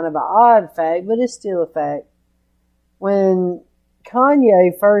it's kind of an odd fact, but it's still a fact. When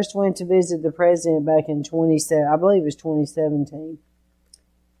Kanye first went to visit the president back in 2017,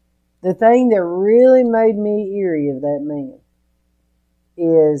 the thing that really made me eerie of that man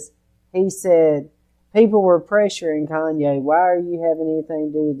is he said, people were pressuring Kanye, why are you having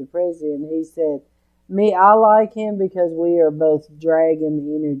anything to do with the president? He said, I like him because we are both dragon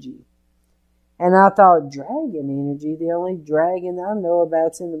energy. And I thought, dragon energy? The only dragon I know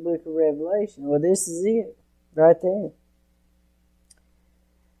about is in the book of Revelation. Well, this is it, right there.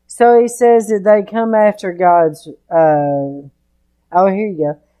 So he says that they come after God's, here you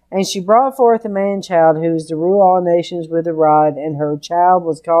go. And she brought forth a man-child who was to rule all nations with a rod, and her child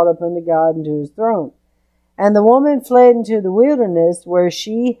was caught up unto God and to his throne. And the woman fled into the wilderness, where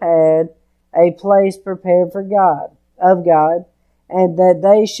she had a place prepared for God, and that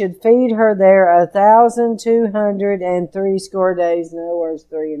they should feed her there 1,260 days, in other words,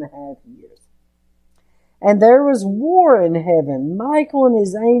 3.5 years. And there was war in heaven. Michael and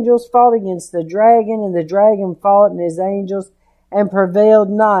his angels fought against the dragon, and the dragon fought and his angels, and prevailed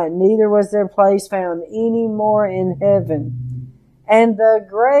not, neither was their place found any more in heaven. And the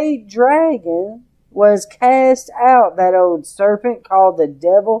great dragon was cast out, that old serpent called the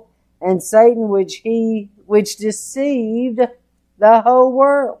devil and Satan, which deceived the whole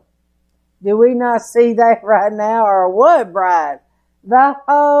world. Do we not see that right now, or what, bride? The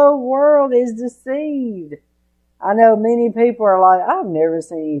whole world is deceived. I know many people are like, I've never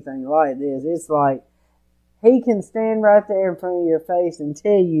seen anything like this. It's like, he can stand right there in front of your face and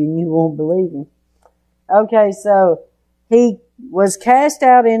tell you, and you won't believe him. Okay, so he was cast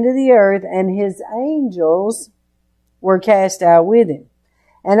out into the earth, and his angels were cast out with him.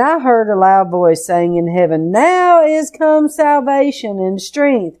 And I heard a loud voice saying in heaven, now is come salvation and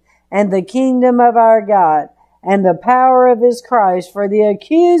strength, and the kingdom of our God, and the power of his Christ. For the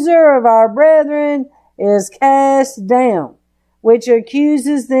accuser of our brethren is cast down, which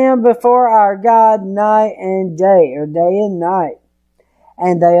accuses them before our God night and day, or day and night.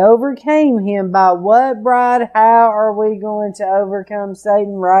 And they overcame him by what, bride? How are we going to overcome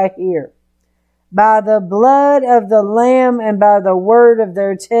Satan? Right here. by the blood of the Lamb and by the word of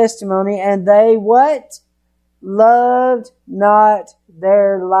their testimony. And they what? Loved not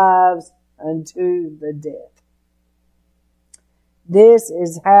their lives unto the death. This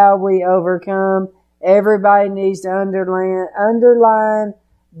is how we overcome. Everybody needs to underline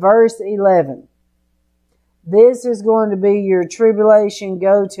verse 11. This is going to be your tribulation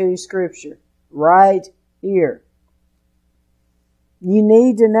go-to scripture right here. You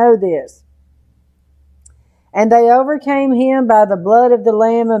need to know this. And they overcame him by the blood of the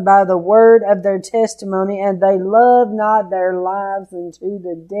Lamb and by the word of their testimony, and they loved not their lives unto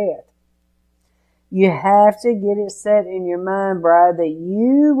the death. You have to get it set in your mind, bride, that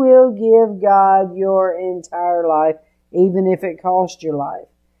you will give God your entire life, even if it costs your life.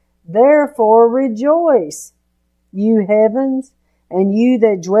 Therefore rejoice, you heavens, and you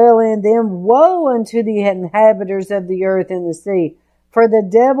that dwell in them. Woe unto the inhabitants of the earth and the sea. For the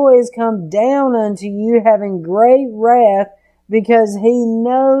devil is come down unto you, having great wrath, because he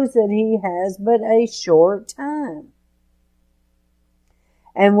knows that he has but a short time.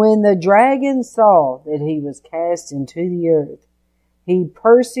 And when the dragon saw that he was cast into the earth, he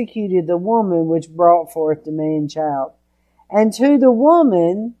persecuted the woman which brought forth the man child. And to the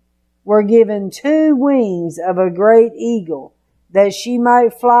woman were given 2 wings of a great eagle, that she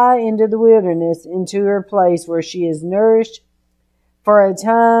might fly into the wilderness, into her place where she is nourished for a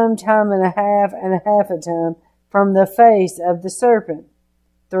time and a half a time from the face of the serpent,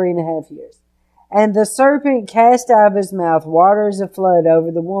 3.5 years. And the serpent cast out of his mouth waters of flood over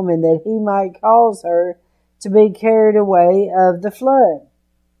the woman, that he might cause her to be carried away of the flood.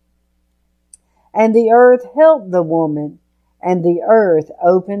 And the earth helped the woman, and the earth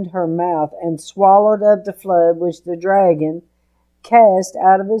opened her mouth and swallowed up the flood which the dragon cast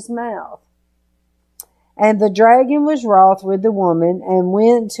out of his mouth. And the dragon was wroth with the woman, and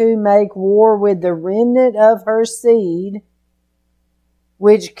went to make war with the remnant of her seed,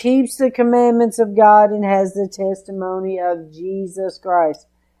 which keeps the commandments of God and has the testimony of Jesus Christ.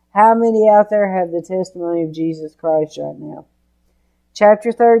 How many out there have the testimony of Jesus Christ right now?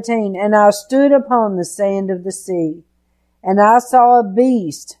 Chapter 13. And I stood upon the sand of the sea, and I saw a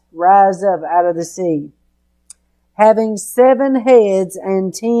beast rise up out of the sea, having 7 heads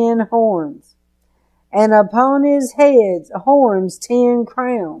and 10 horns, and upon his horns 10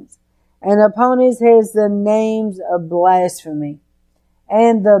 crowns, and upon his heads the names of blasphemy.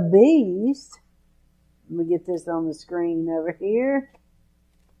 And the beast, let me get this on the screen over here.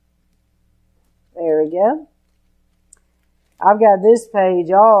 There we go. I've got this page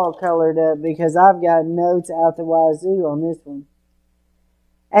all colored up because I've got notes out the wazoo on this one.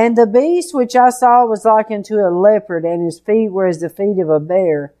 And the beast which I saw was like unto a leopard, and his feet were as the feet of a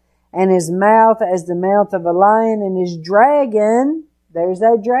bear, and his mouth as the mouth of a lion, and his dragon, there's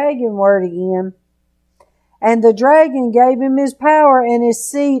that dragon word again. And the dragon gave him his power and his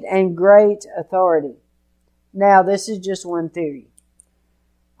seat and great authority. Now, this is just one theory.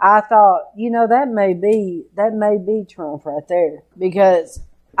 I thought, that may be Trump right there, because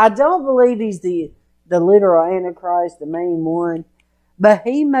I don't believe he's the literal Antichrist, the main one, but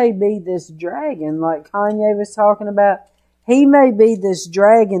he may be this dragon like Kanye was talking about. He may be this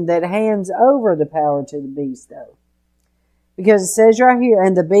dragon that hands over the power to the beast, though. Because it says right here,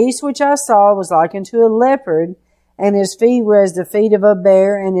 and the beast which I saw was like unto a leopard, and his feet were as the feet of a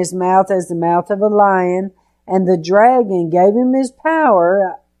bear, and his mouth as the mouth of a lion. And the dragon gave him his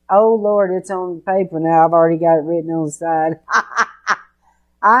power. Oh, Lord, it's on paper now. I've already got it written on the side.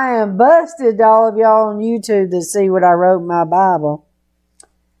 I am busted to all of y'all on YouTube to see what I wrote in my Bible.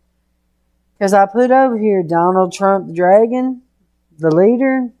 Because I put over here Donald Trump the dragon, the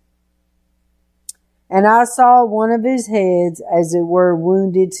leader. And I saw one of his heads, as it were,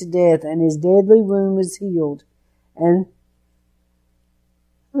 wounded to death, and his deadly wound was healed. And,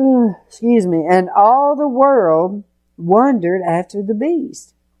 and all the world wondered after the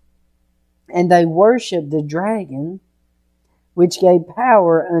beast. And they worshipped the dragon, which gave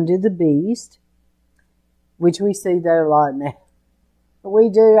power unto the beast, which we see there a lot now. We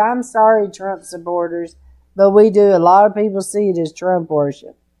do. I'm sorry, Trump supporters, but we do. A lot of people see it as Trump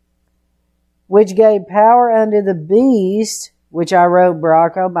worship. Which gave power unto the beast, which I wrote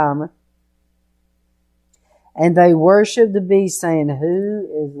Barack Obama. And they worshiped the beast, saying,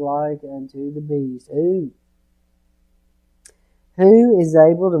 Who is like unto the beast? Who? Who is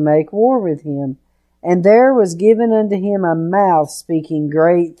able to make war with him? And there was given unto him a mouth speaking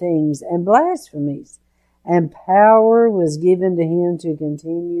great things and blasphemies. And power was given to him to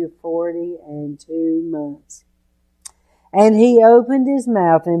continue 42 months. And he opened his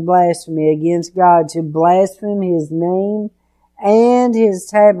mouth in blasphemy against God, to blaspheme his name and his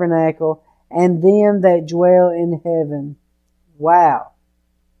tabernacle and them that dwell in heaven. Wow.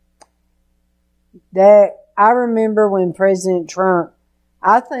 That I remember when President Trump,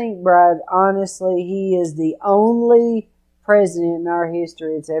 I think, Brad, honestly, he is the only president in our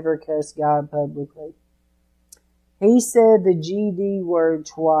history that's ever cussed God publicly. He said the GD word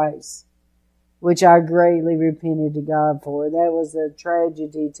twice, which I greatly repented to God for. That was a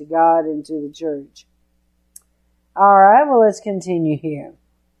tragedy to God and to the church. All right, well, let's continue here.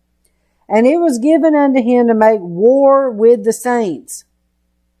 And it was given unto him to make war with the saints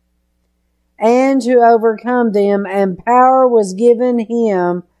and to overcome them, and power was given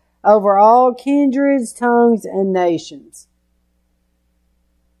him over all kindreds, tongues, and nations.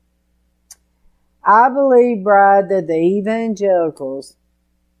 I believe, Bride, that the evangelicals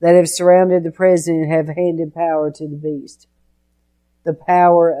that have surrounded the president have handed power to the beast. The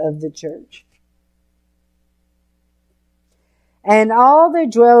power of the church. And all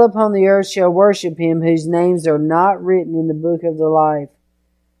that dwell upon the earth shall worship him, whose names are not written in the book of the life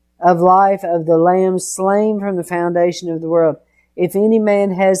of the Lamb slain from the foundation of the world. If any man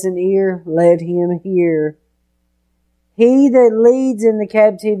has an ear, let him hear. He that leads in the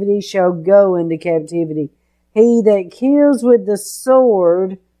captivity shall go into captivity. He that kills with the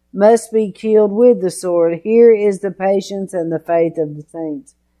sword must be killed with the sword. Here is the patience and the faith of the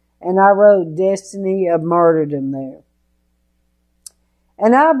saints. And I wrote destiny of martyrdom there.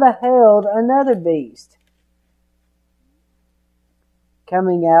 And I beheld another beast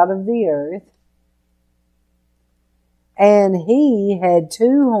coming out of the earth, and he had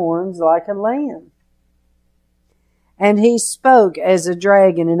 2 horns like a lamb. And he spoke as a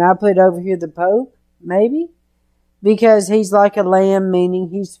dragon. And I put over here the Pope, maybe, because he's like a lamb, meaning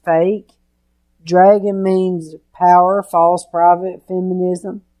he's fake. Dragon means power, false prophet,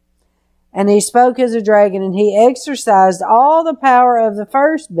 feminism. And he spoke as a dragon, and he exercised all the power of the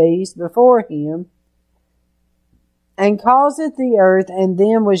first beast before him, and causeth the earth and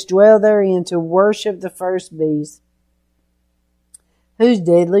them which dwell therein to worship the first beast, whose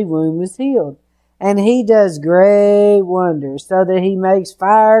deadly wound was healed. And he does great wonders, so that he makes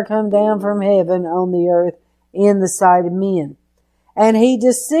fire come down from heaven on the earth in the sight of men. And he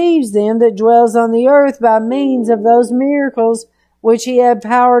deceives them that dwells on the earth by means of those miracles which he had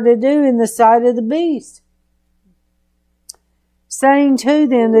power to do in the sight of the beast, saying to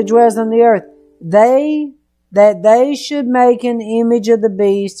them that dwells on the earth, that they should make an image of the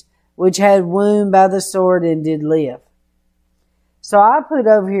beast which had wound by the sword and did live. So I put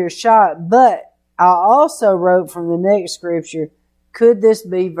over here shot, but I also wrote from the next scripture, could this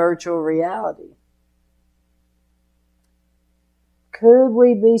be virtual reality? Could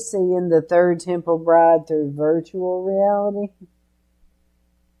we be seeing the third temple bride through virtual reality?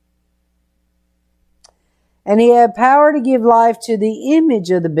 And he had power to give life to the image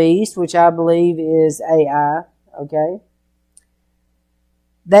of the beast, which I believe is AI, okay?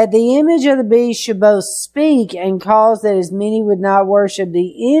 That the image of the beast should both speak and cause that as many would not worship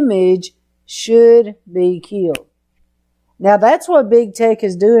the image should be killed. Now that's what big tech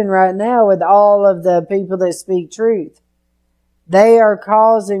is doing right now with all of the people that speak truth. They are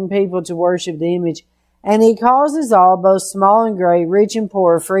causing people to worship the image. And he causes all, both small and great, rich and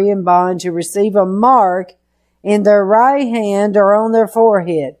poor, free and bond, to receive a mark in their right hand or on their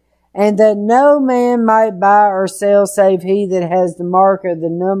forehead, and that no man might buy or sell save he that has the mark or the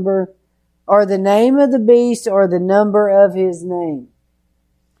number or the name of the beast or the number of his name.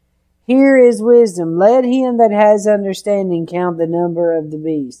 Here is wisdom. Let him that has understanding count the number of the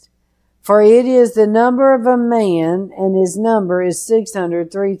beast. For it is the number of a man, and his number is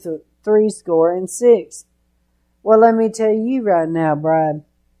 666. Well, let me tell you right now, Bride.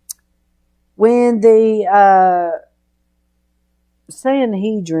 When the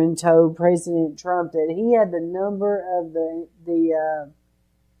Sanhedrin told President Trump that he had the number of the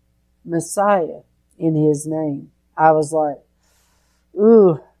Messiah in his name, I was like,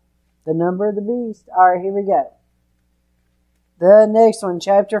 ooh, the number of the beast. All right, here we go. The next one,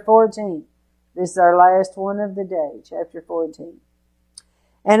 chapter 14. This is our last one of the day, chapter 14.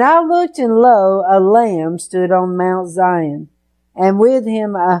 And I looked, and lo, a Lamb stood on Mount Zion, and with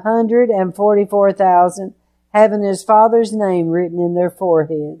him 144,000, having his Father's name written in their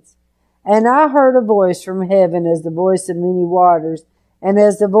foreheads. And I heard a voice from heaven as the voice of many waters, and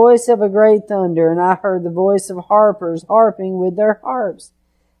as the voice of a great thunder. And I heard the voice of harpers harping with their harps.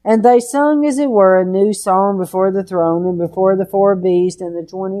 And they sung, as it were, a new song before the throne, and before the 4 beasts and the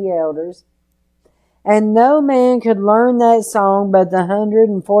 20 elders. And no man could learn that song but the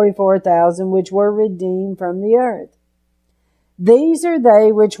 144,000 which were redeemed from the earth. These are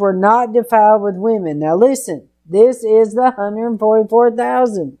they which were not defiled with women. Now listen, this is the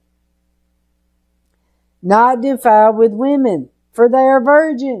 144,000. not defiled with women, for they are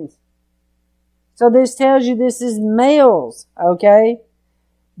virgins. So this tells you this is males, okay?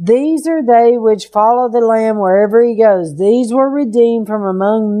 These are they which follow the Lamb wherever he goes. These were redeemed from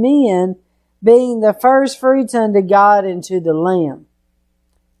among men, being the first fruits unto God and to the Lamb.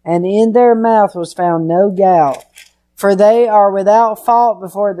 And in their mouth was found no guile, for they are without fault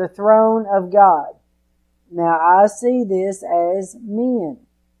before the throne of God. Now I see this as men.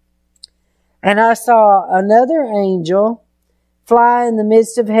 And I saw another angel fly in the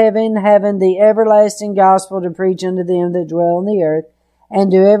midst of heaven, having the everlasting gospel to preach unto them that dwell on the earth, and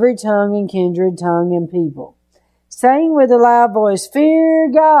to every tongue and kindred, tongue and people, saying with a loud voice,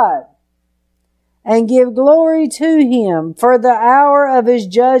 Fear God, and give glory to him, for the hour of his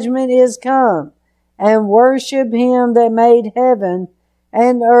judgment is come, and worship him that made heaven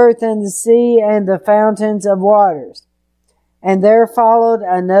and earth and the sea and the fountains of waters. And there followed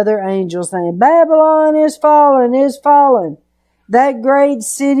another angel, saying, Babylon is fallen, that great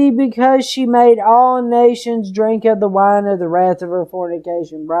city, because she made all nations drink of the wine of the wrath of her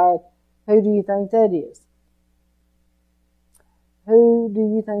fornication. Bride, who do you think that is? Who do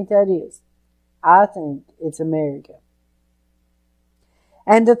you think that is? I think it's America.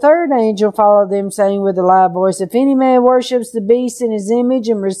 And the third angel followed them, saying with a loud voice, If any man worships the beast in his image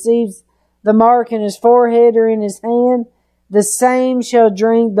and receives the mark in his forehead or in his hand, the same shall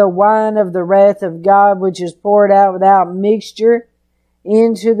drink the wine of the wrath of God, which is poured out without mixture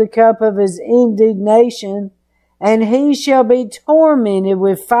into the cup of his indignation, and he shall be tormented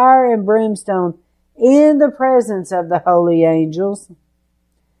with fire and brimstone in the presence of the holy angels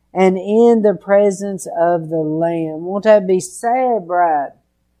and in the presence of the Lamb. Won't that be sad, bride?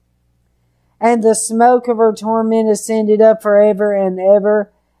 And the smoke of her torment ascended up forever and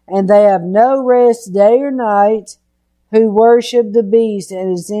ever, and they have no rest day or night, who worship the beast and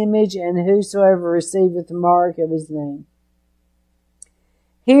his image, and whosoever receiveth the mark of his name.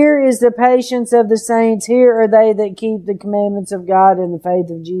 Here is the patience of the saints. Here are they that keep the commandments of God and the faith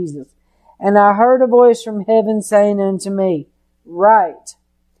of Jesus. And I heard a voice from heaven saying unto me, Write,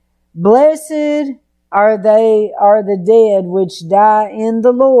 Blessed are the dead which die in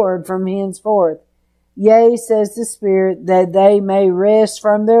the Lord from henceforth. Yea, says the Spirit, that they may rest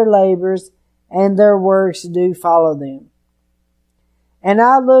from their labors, and their works do follow them. And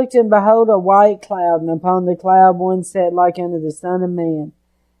I looked, and behold, a white cloud, and upon the cloud one sat like unto the Son of Man,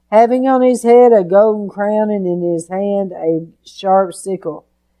 having on his head a golden crown, and in his hand a sharp sickle.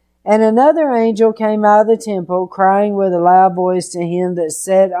 And another angel came out of the temple, crying with a loud voice to him that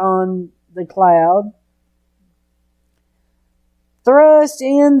sat on the cloud, Thrust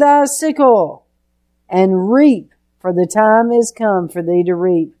in thy sickle, and reap, for the time is come for thee to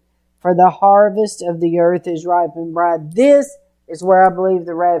reap, for the harvest of the earth is ripe. And bride, this is where I believe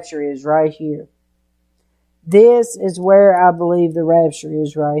the rapture is, right here. This is where I believe the rapture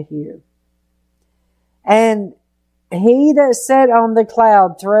is, right here. And he that sat on the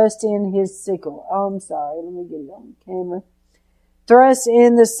cloud thrust in his sickle. Oh, I'm sorry. Let me get it on camera. Thrust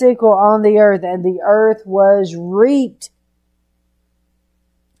in the sickle on the earth, and the earth was reaped.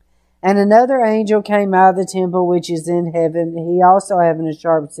 And another angel came out of the temple which is in heaven, he also having a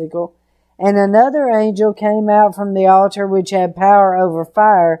sharp sickle. And another angel came out from the altar which had power over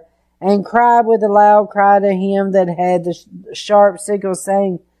fire, and cried with a loud cry to him that had the sharp sickle,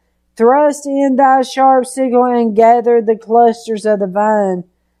 saying, Thrust in thy sharp sickle, and gather the clusters of the vine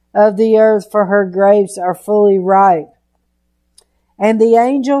of the earth, for her grapes are fully ripe. And the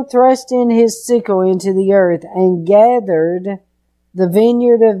angel thrust in his sickle into the earth, and gathered the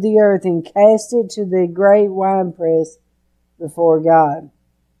vineyard of the earth, and cast it to the great winepress before God,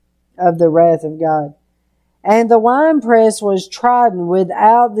 of the wrath of God. And the winepress was trodden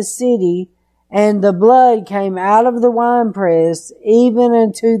without the city, and the blood came out of the winepress, even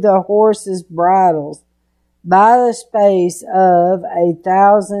unto the horses' bridles, by the space of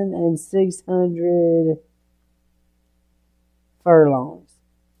 1,600 furlongs.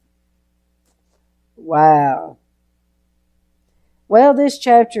 Wow. Well, this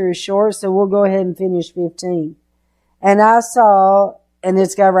chapter is short, so we'll go ahead and finish 15. And I saw, and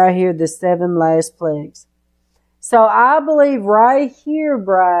it's got right here, the 7 last plagues. So I believe right here,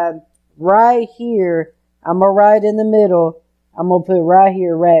 bride, right here, I'm going to write in the middle, I'm going to put right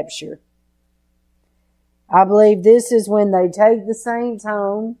here, rapture. I believe this is when they take the saints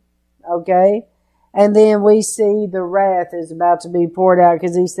home, okay? And then we see the wrath is about to be poured out,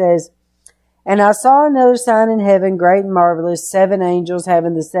 because he says, And I saw another sign in heaven, great and marvelous, 7 angels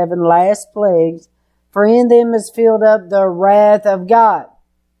having the 7 last plagues, for in them is filled up the wrath of God.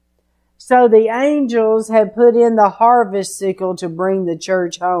 So the angels had put in the harvest sickle to bring the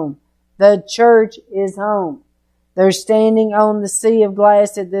church home. The church is home. They're standing on the sea of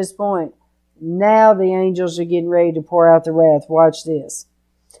glass at this point. Now the angels are getting ready to pour out the wrath. Watch this.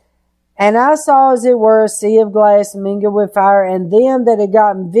 And I saw as it were a sea of glass mingled with fire, and them that had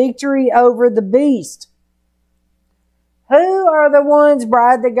gotten victory over the beast. Who are the ones,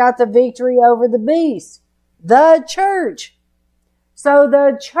 bride, that got the victory over the beast? The church. So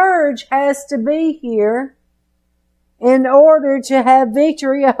the church has to be here in order to have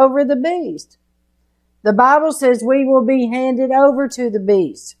victory over the beast. The Bible says we will be handed over to the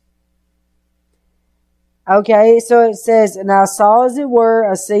beast. Okay, so it says, and I saw as it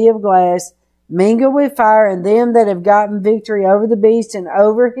were a sea of glass mingled with fire, and them that have gotten victory over the beast and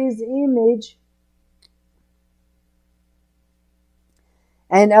over his image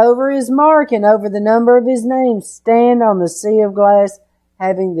and over his mark and over the number of his name stand on the sea of glass,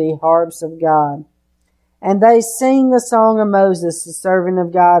 having the harps of God. And they sing the song of Moses, the servant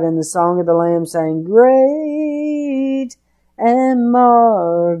of God, and the song of the Lamb, saying, Great and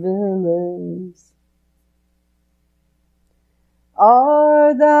marvelous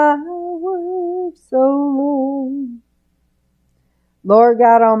are thy works, O Lord. Lord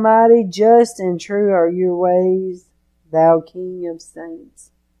God Almighty, just and true are your ways, thou King of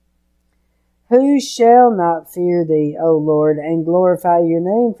saints. Who shall not fear thee, O Lord, and glorify your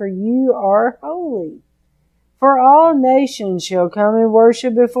name, for you are holy. For all nations shall come and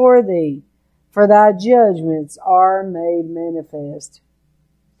worship before thee, for thy judgments are made manifest.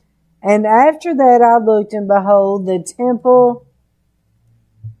 And after that I looked, and behold, the temple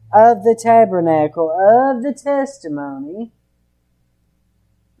of the tabernacle of the testimony.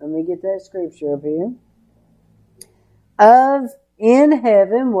 Let me get that scripture up here. In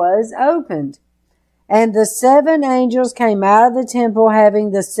heaven was opened. And the 7 angels came out of the temple having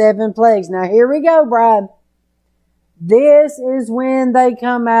the 7 plagues. Now here we go, bride. This is when they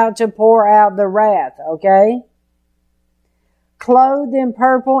come out to pour out the wrath, okay? Clothed in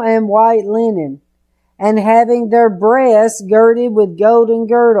purple and white linen, and having their breasts girded with golden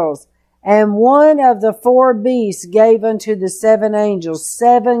girdles. And one of the 4 beasts gave unto the 7 angels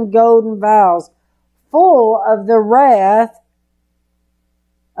 7 golden vials, full of the wrath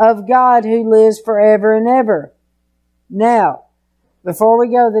of God who lives forever and ever. Now, before we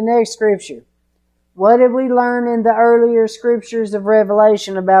go to the next scripture, what did we learn in the earlier scriptures of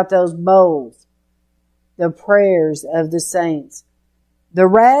Revelation about those bowls? The prayers of the saints. The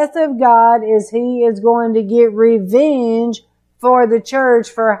wrath of God is He is going to get revenge for the church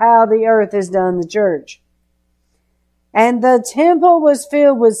for how the earth has done the church. And the temple was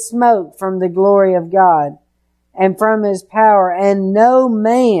filled with smoke from the glory of God and from His power, and no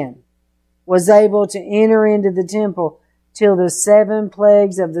man was able to enter into the temple till the 7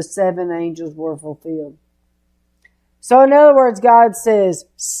 plagues of the 7 angels were fulfilled. So in other words, God says,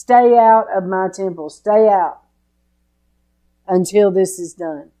 stay out of my temple. Stay out until this is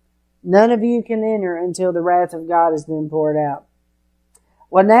done. None of you can enter until the wrath of God has been poured out.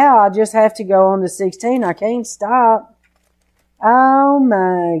 Well, now I just have to go on to 16. I can't stop. Oh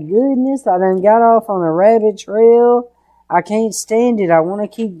my goodness, I done got off on a rabbit trail. I can't stand it. I want to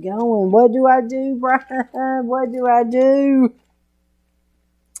keep going. What do I do, Brian? What do I do?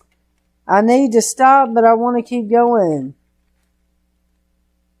 I need to stop, but I want to keep going.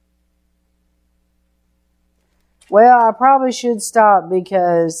 Well, I probably should stop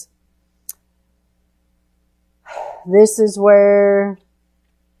because this is where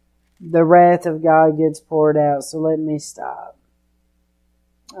the wrath of God gets poured out. So let me stop.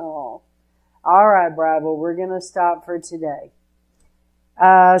 Oh. All right, bride. Well, we're going to stop for today.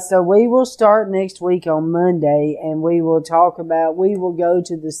 So we will start next week on Monday, and we will go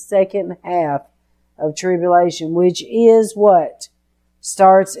to the second half of tribulation, which is what?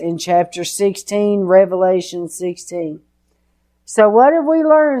 Starts in chapter 16, Revelation 16. So what have we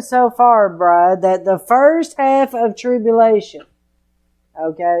learned so far, bride? That the first half of tribulation,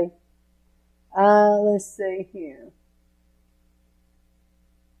 okay? Let's see here.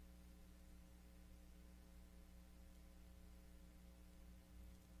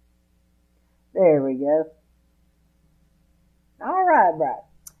 There we go. All right,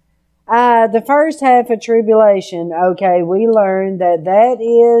 bride. The first half of tribulation, okay, we learned that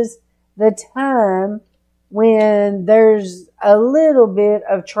is the time when there's a little bit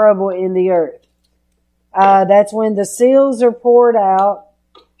of trouble in the earth. That's when the seals are poured out.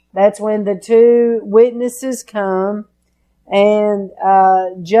 That's when the 2 witnesses come and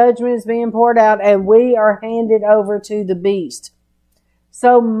judgment is being poured out, and we are handed over to the beast.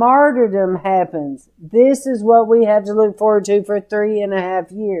 So martyrdom happens. This is what we have to look forward to for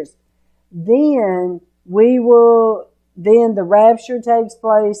 3.5 years. Then the rapture takes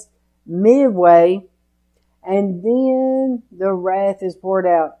place. midway, and then the wrath is poured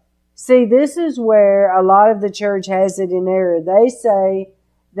out. See, this is where a lot of the church has it in error. They say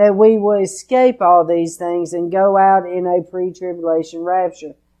that we will escape all these things and go out in a pre-tribulation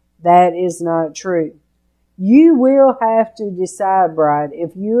rapture. That is not true. You will have to decide, bride,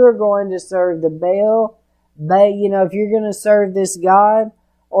 if you are going to serve the Baal, if you're going to serve this God,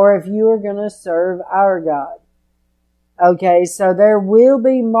 or if you are going to serve our God. Okay, so there will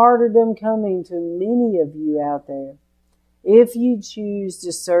be martyrdom coming to many of you out there if you choose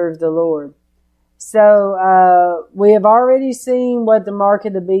to serve the Lord. So we have already seen what the mark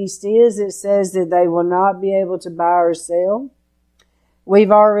of the beast is. It says that they will not be able to buy or sell.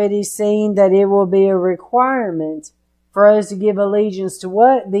 We've already seen that it will be a requirement for us to give allegiance to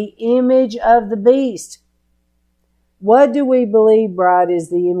what? The image of the beast. What do we believe, bride, is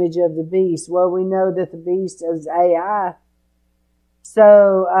the image of the beast? Well, we know that the beast is AI.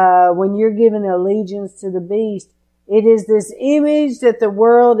 So when you're giving allegiance to the beast, it is this image that the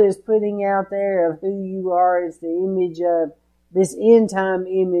world is putting out there of who you are. It's the image of this end time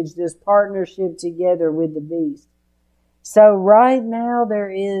image, this partnership together with the beast. So right now there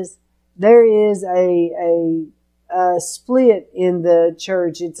is a split in the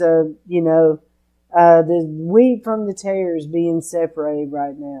church. It's the wheat from the tares being separated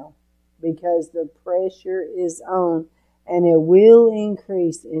right now because the pressure is on, and it will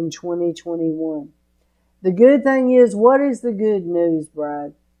increase in 2021. The good thing is, what is the good news,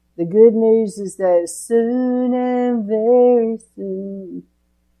 bride? The good news is that soon and very soon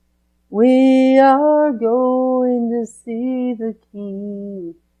we are going to see the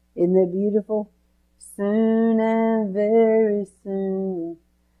King. Isn't that beautiful? Soon and very soon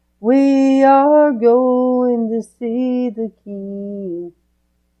we are going to see the King.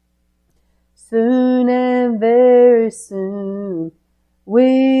 Soon and very soon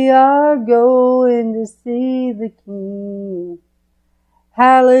we are going to see the King.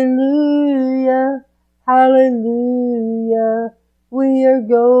 Hallelujah, hallelujah, we are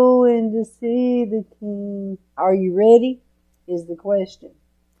going to see the King. Are you ready? Is the question.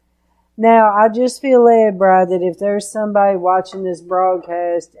 Now, I just feel led, bride, that if there's somebody watching this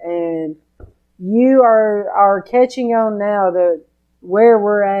broadcast and you are catching on now that where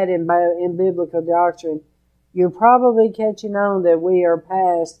we're at in biblical doctrine, you're probably catching on that we are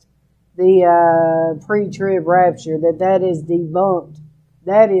past the pre-trib rapture, that is debunked.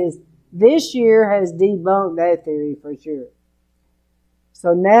 That is, this year has debunked that theory for sure.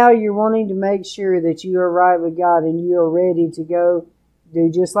 So now you're wanting to make sure that you are right with God and you are ready to go do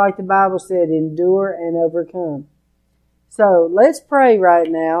just like the Bible said, endure and overcome. So let's pray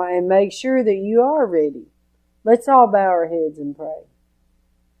right now and make sure that you are ready. Let's all bow our heads and pray.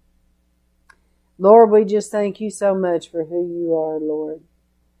 Lord, we just thank you so much for who you are, Lord.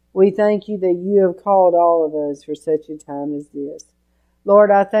 We thank you that you have called all of us for such a time as this. Lord,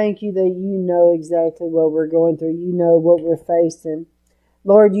 I thank you that you know exactly what we're going through. You know what we're facing.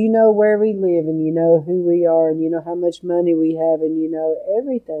 Lord, you know where we live, and you know who we are, and you know how much money we have, and you know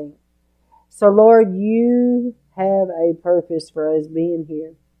everything. So, Lord, you have a purpose for us being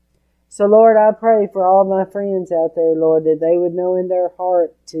here. So, Lord, I pray for all my friends out there, Lord, that they would know in their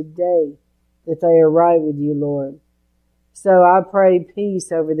heart today that they are right with you, Lord. So I pray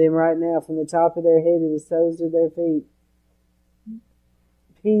peace over them right now from the top of their head to the soles of their feet.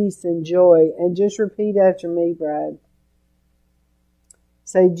 Peace and joy. And just repeat after me, bride.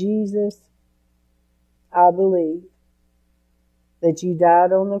 Say, Jesus, I believe that you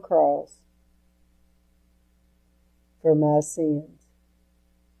died on the cross for my sins.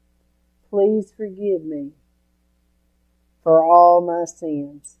 Please forgive me for all my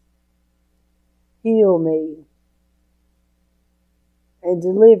sins. Heal me and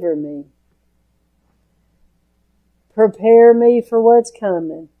deliver me. Prepare me for what's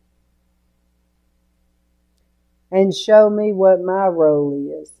coming. And show me what my role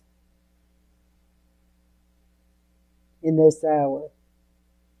is in this hour.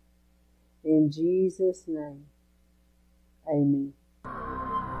 In Jesus' name, amen.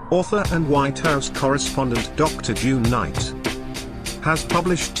 Author and White House correspondent Dr. June Knight has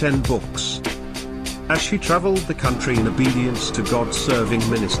published 10 books. As she traveled the country in obedience to God-serving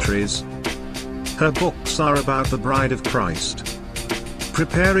ministries, her books are about the Bride of Christ,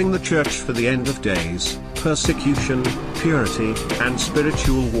 preparing the church for the end of days, persecution, purity, and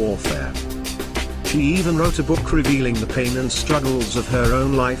spiritual warfare. She even wrote a book revealing the pain and struggles of her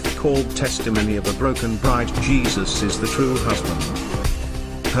own life called Testimony of a Broken Bride. Jesus is the True Husband.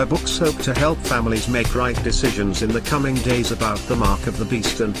 Her books hope to help families make right decisions in the coming days about the mark of the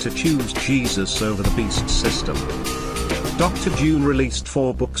beast and to choose Jesus over the beast system. Dr. June released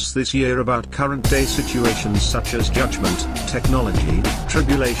 4 books this year about current day situations such as judgment, technology,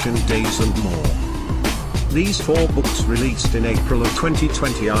 tribulation days and more. These 4 books released in April of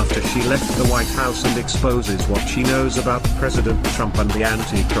 2020 after she left the White House and exposes what she knows about President Trump and the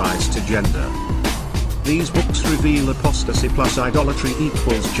Antichrist agenda. These books reveal apostasy plus idolatry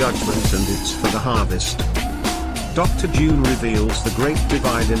equals judgment and it's for the harvest. Dr. June reveals the great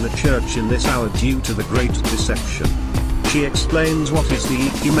divide in the church in this hour due to the great deception. She explains what is the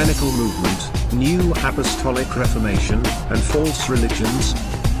ecumenical movement, new apostolic reformation, and false religions.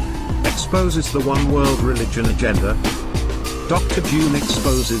 Exposes the one world religion agenda. Dr. June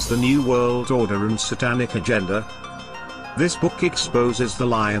exposes the new world order and satanic agenda. This book exposes the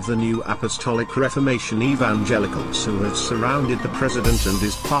lie of the new apostolic reformation evangelicals who have surrounded the president and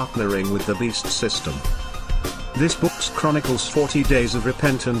is partnering with the beast system. This book chronicles 40 days of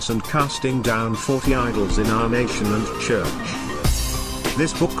repentance and casting down 40 idols in our nation and church.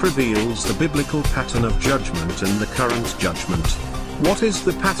 This book reveals the biblical pattern of judgment and the current judgment. What is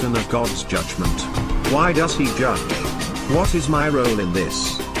the pattern of God's judgment? Why does he judge? What is my role in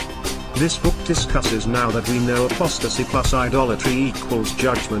this? This book discusses now that we know apostasy plus idolatry equals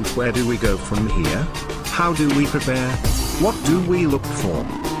judgment. Where do we go from here? How do we prepare? What do we look for?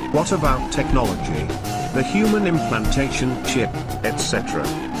 What about technology? The human implantation chip, etc.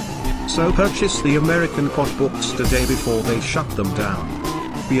 So purchase the American Pod books today before they shut them down.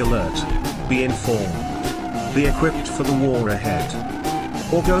 Be alert. Be informed. Be equipped for the war ahead.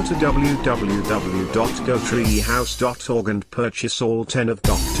 Or go to www.gotreehouse.org and purchase all 10 of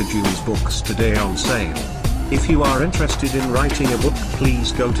Dr. June's books today on sale. If you are interested in writing a book,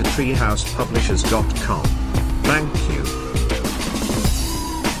 please go to treehousepublishers.com. Thank you.